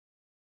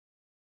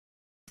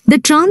 The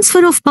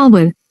transfer of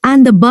power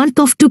and the birth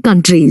of two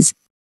countries.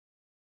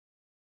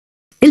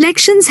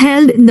 Elections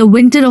held in the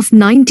winter of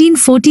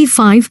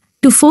 1945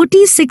 to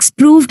 46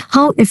 proved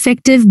how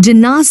effective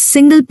Jinnah's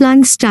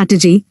single-plank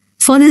strategy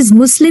for his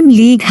Muslim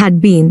League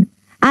had been,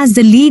 as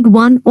the League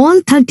won all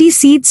 30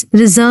 seats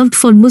reserved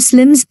for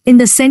Muslims in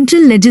the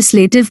Central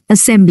Legislative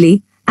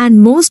Assembly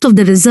and most of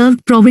the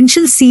reserved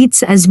provincial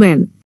seats as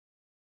well.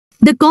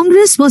 The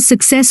Congress was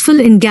successful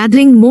in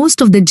gathering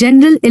most of the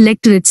general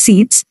electorate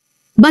seats,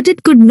 but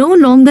it could no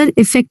longer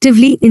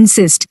effectively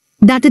insist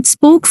that it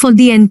spoke for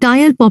the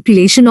entire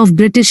population of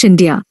British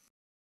India.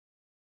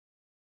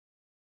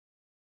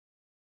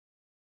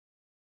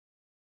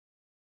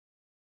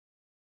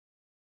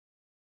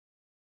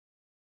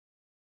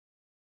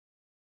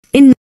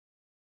 In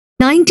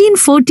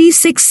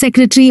 1946,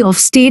 Secretary of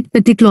State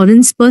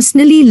Pithick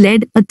personally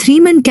led a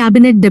three-man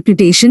cabinet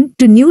deputation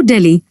to New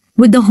Delhi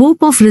with the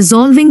hope of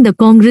resolving the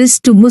Congress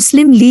to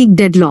Muslim League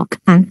deadlock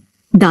and,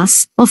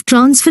 thus, of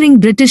transferring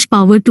British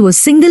power to a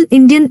single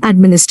Indian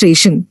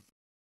administration.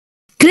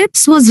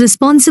 Cripps was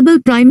responsible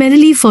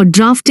primarily for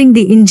drafting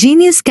the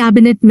ingenious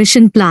Cabinet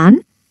Mission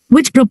Plan,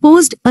 which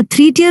proposed a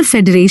three-tier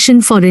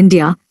federation for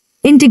India,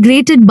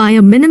 integrated by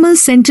a minimal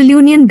central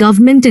union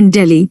government in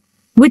Delhi,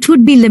 which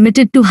would be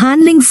limited to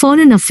handling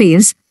foreign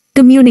affairs,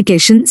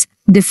 communications,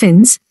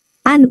 defense,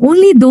 and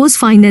only those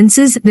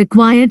finances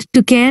required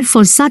to care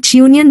for such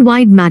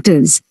union-wide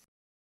matters.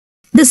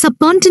 The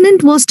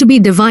subcontinent was to be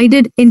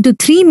divided into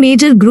three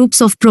major groups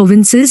of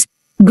provinces.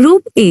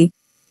 Group A,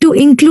 to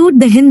include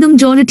the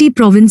Hindu-majority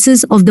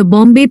provinces of the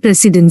Bombay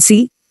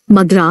Presidency,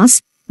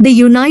 Madras, the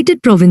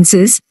United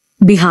Provinces,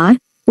 Bihar,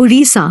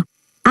 Orissa,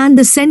 and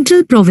the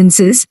Central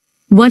Provinces,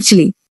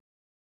 virtually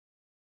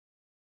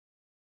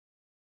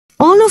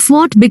all of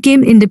what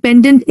became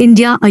independent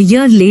India a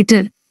year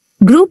later.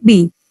 Group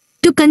B,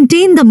 to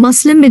contain the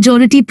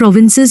Muslim-majority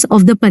provinces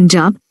of the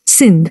Punjab,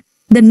 Sindh,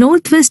 the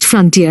northwest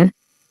frontier,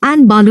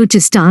 and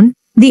Balochistan,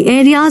 the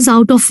areas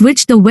out of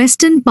which the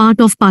western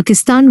part of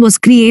Pakistan was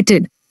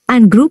created,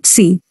 and Group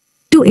C,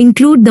 to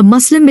include the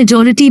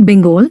Muslim-majority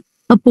Bengal,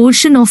 a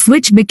portion of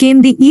which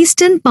became the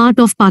eastern part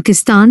of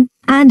Pakistan,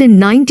 and in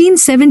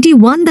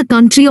 1971 the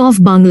country of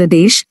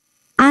Bangladesh,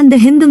 and the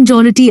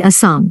Hindu-majority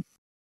Assam.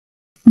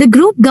 The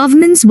group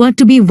governments were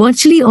to be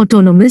virtually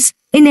autonomous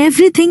in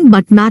everything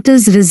but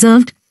matters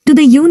reserved to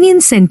the Union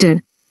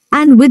Centre,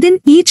 and within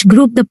each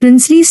group the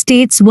princely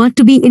states were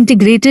to be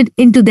integrated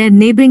into their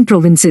neighbouring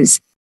provinces.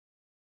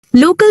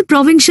 Local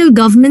provincial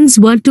governments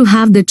were to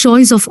have the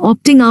choice of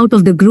opting out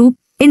of the group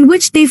in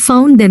which they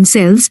found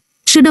themselves,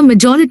 should a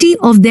majority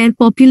of their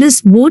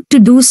populace vote to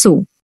do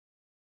so.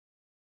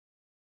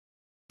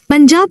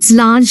 Punjab's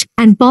large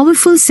and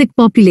powerful Sikh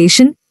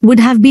population would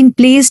have been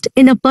placed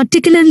in a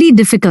particularly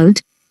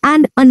difficult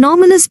and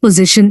anomalous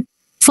position,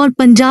 for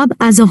Punjab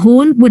as a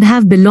whole would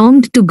have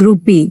belonged to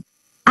Group B,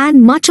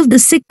 and much of the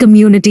Sikh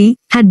community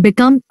had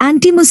become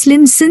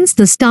anti-Muslim since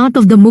the start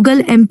of the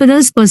Mughal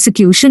emperor's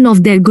persecution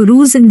of their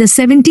gurus in the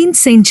 17th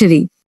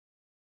century.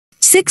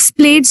 Sikhs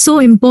played so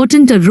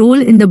important a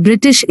role in the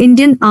British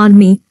Indian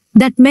Army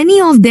that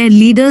many of their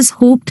leaders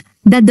hoped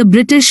that the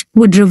British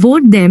would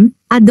reward them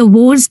at the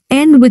war's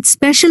end with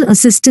special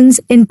assistance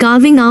in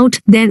carving out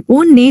their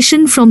own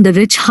nation from the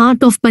rich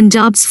heart of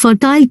Punjab's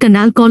fertile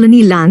canal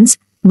colony lands,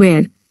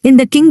 where, in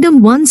the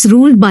kingdom once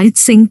ruled by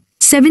Singh,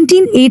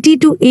 1780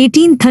 to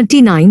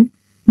 1839,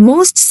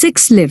 most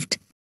Sikhs lived.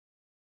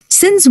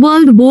 Since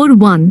World War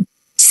I,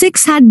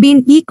 Sikhs had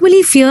been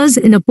equally fierce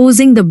in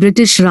opposing the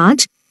British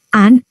Raj,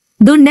 and,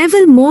 though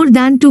never more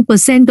than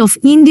 2% of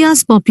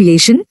India's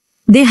population,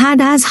 they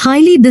had as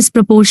highly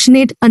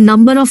disproportionate a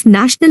number of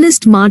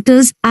nationalist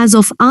martyrs as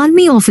of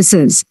army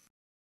officers.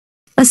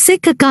 A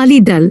Sikh Akali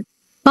Dal,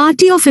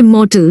 Party of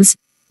Immortals,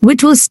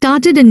 which was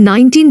started in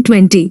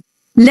 1920,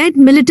 led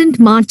militant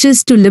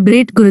marches to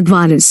liberate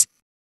Gurudwaras.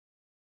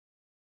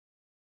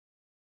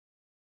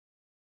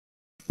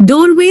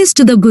 Doorways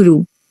to the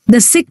Guru,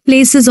 the Sikh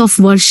places of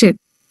worship,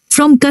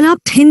 from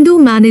corrupt Hindu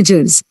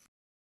managers.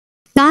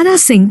 Tara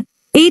Singh,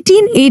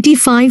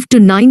 1885 to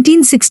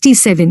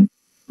 1967,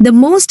 the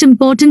most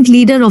important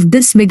leader of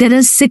this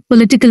vigorous Sikh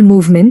political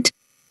movement,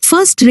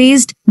 first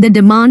raised the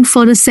demand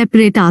for a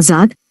separate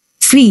Azad,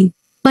 free,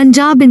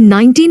 Punjab in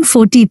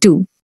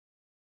 1942.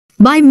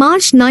 By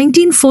March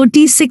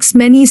 1946,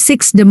 many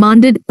Sikhs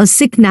demanded a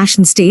Sikh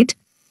nation-state,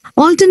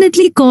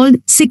 alternately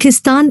called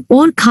Sikhistan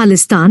or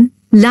Khalistan,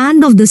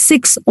 land of the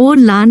Sikhs or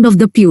land of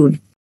the pure.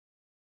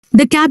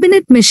 The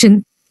cabinet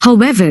mission,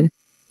 however,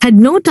 had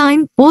no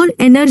time or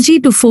energy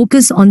to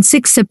focus on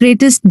Sikh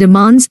separatist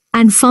demands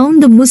and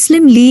found the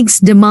Muslim League's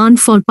demand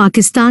for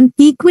Pakistan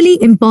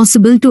equally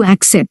impossible to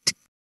accept.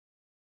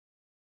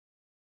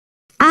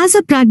 As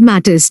a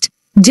pragmatist,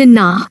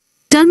 Jinnah,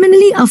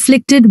 terminally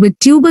afflicted with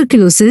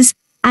tuberculosis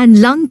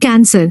and lung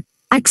cancer,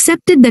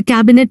 accepted the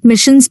cabinet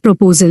mission's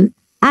proposal,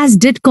 as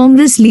did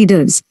Congress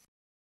leaders.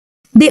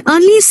 The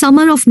early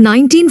summer of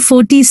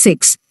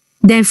 1946,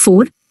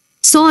 therefore,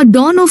 saw a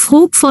dawn of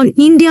hope for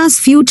India's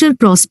future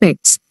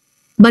prospects.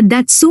 But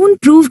that soon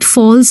proved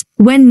false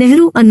when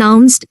Nehru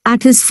announced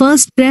at his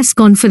first press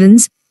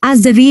conference,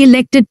 as the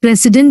re-elected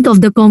president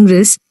of the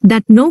Congress,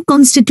 that no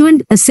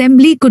constituent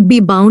assembly could be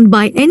bound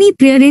by any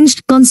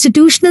prearranged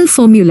constitutional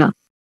formula.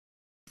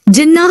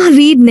 Jinnah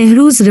read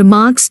Nehru's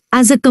remarks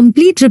as a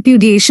complete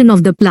repudiation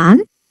of the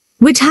plan,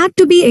 which had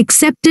to be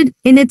accepted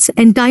in its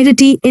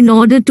entirety in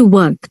order to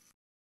work.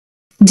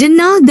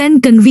 Jinnah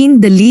then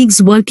convened the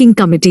League's working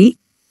committee,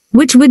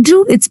 which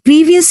withdrew its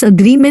previous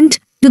agreement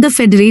to the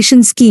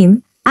federation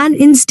scheme, and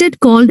instead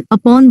called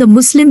upon the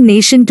Muslim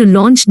nation to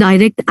launch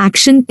direct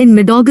action in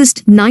mid-August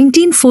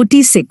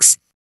 1946.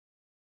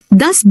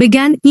 Thus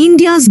began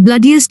India's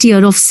bloodiest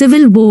year of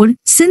civil war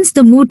since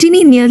the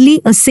mutiny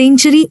nearly a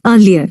century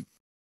earlier.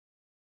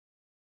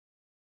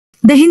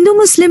 The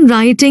Hindu-Muslim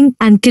rioting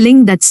and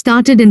killing that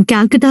started in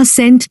Calcutta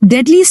sent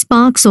deadly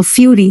sparks of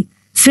fury,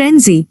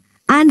 frenzy,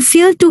 and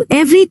fear to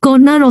every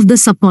corner of the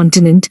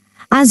subcontinent,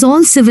 as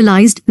all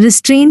civilized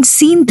restraints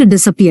seemed to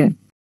disappear.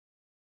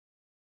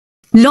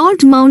 Lord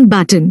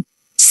Mountbatten,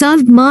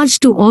 served March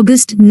to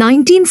August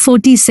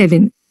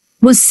 1947,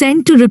 was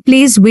sent to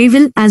replace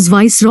Wavell as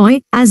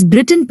Viceroy as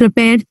Britain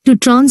prepared to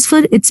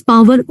transfer its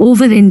power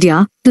over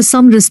India to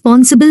some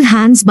responsible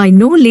hands by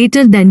no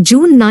later than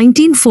June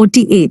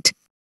 1948.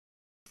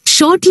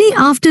 Shortly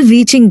after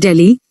reaching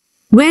Delhi,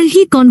 where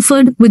he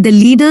conferred with the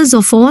leaders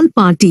of all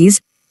parties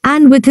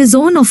and with his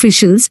own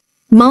officials,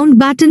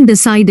 Mountbatten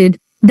decided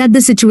that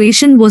the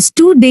situation was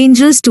too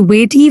dangerous to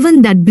wait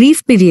even that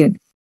brief period.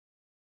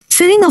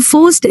 Fearing a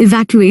forced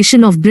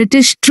evacuation of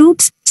British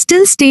troops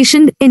still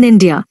stationed in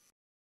India,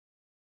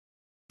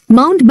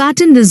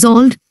 Mountbatten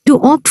resolved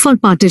to opt for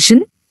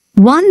partition,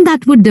 one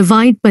that would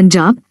divide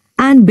Punjab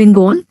and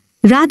Bengal,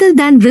 rather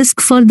than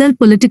risk further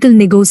political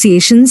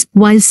negotiations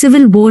while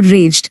civil war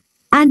raged,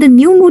 and a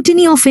new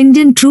mutiny of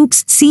Indian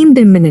troops seemed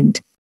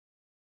imminent.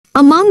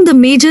 Among the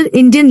major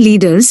Indian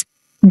leaders,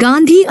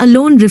 Gandhi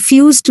alone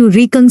refused to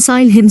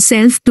reconcile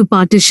himself to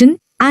partition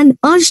and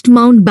urged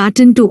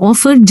Mountbatten to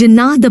offer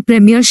Jinnah the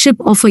premiership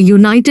of a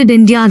united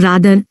India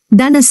rather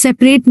than a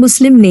separate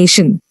Muslim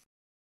nation.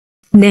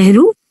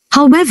 Nehru,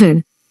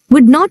 however,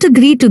 would not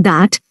agree to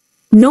that,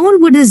 nor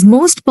would his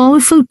most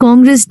powerful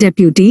Congress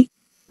deputy,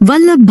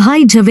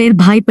 Vallabhbhai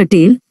Jhaverbhai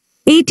Patel,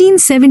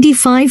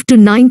 1875 to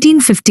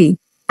 1950,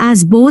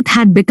 as both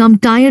had become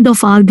tired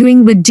of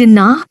arguing with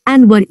Jinnah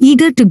and were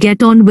eager to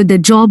get on with the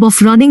job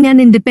of running an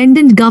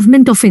independent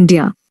government of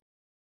India.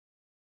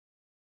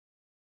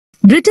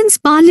 Britain's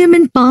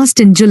Parliament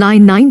passed in July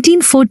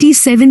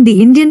 1947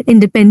 the Indian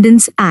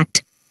Independence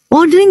Act,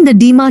 ordering the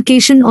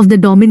demarcation of the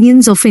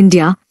dominions of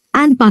India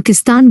and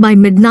Pakistan by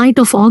midnight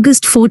of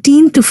August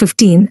 14 to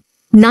 15,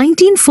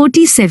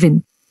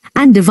 1947,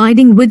 and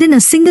dividing within a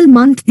single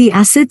month the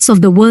assets of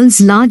the world's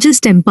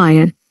largest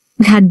empire,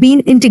 had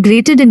been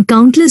integrated in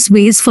countless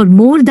ways for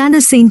more than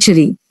a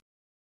century.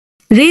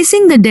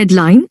 Racing the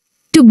deadline,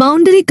 two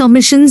boundary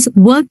commissions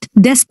worked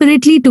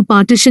desperately to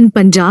partition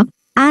Punjab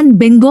and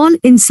Bengal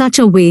in such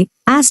a way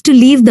as to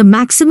leave the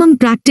maximum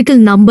practical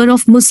number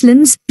of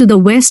Muslims to the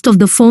west of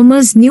the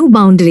former's new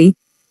boundary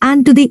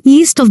and to the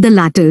east of the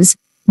latter's,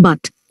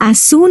 but,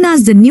 as soon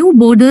as the new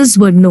borders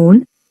were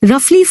known,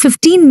 roughly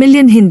 15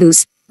 million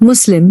Hindus,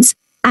 Muslims,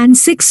 and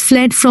Sikhs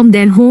fled from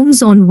their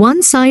homes on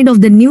one side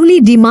of the newly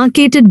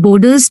demarcated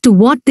borders to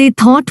what they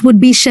thought would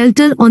be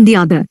shelter on the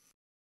other.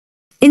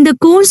 In the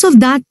course of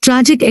that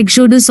tragic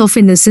exodus of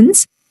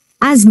innocence,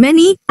 as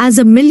many as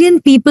 1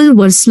 million people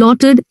were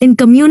slaughtered in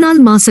communal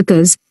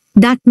massacres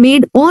that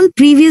made all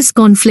previous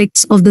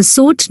conflicts of the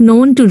sort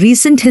known to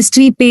recent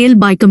history pale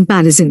by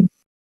comparison.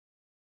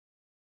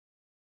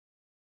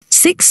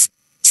 6.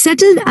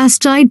 settled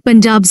astride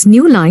Punjab's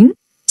new line,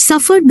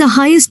 suffered the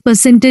highest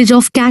percentage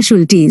of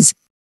casualties.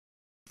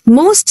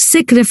 Most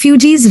Sikh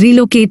refugees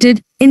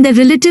relocated in the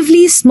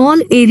relatively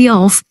small area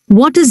of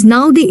what is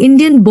now the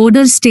Indian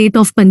border state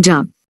of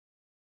Punjab.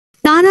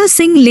 Tara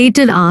Singh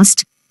later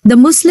asked, "The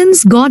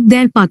Muslims got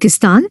their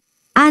Pakistan,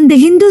 and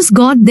the Hindus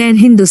got their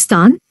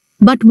Hindustan,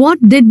 but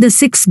what did the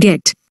Sikhs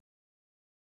get?"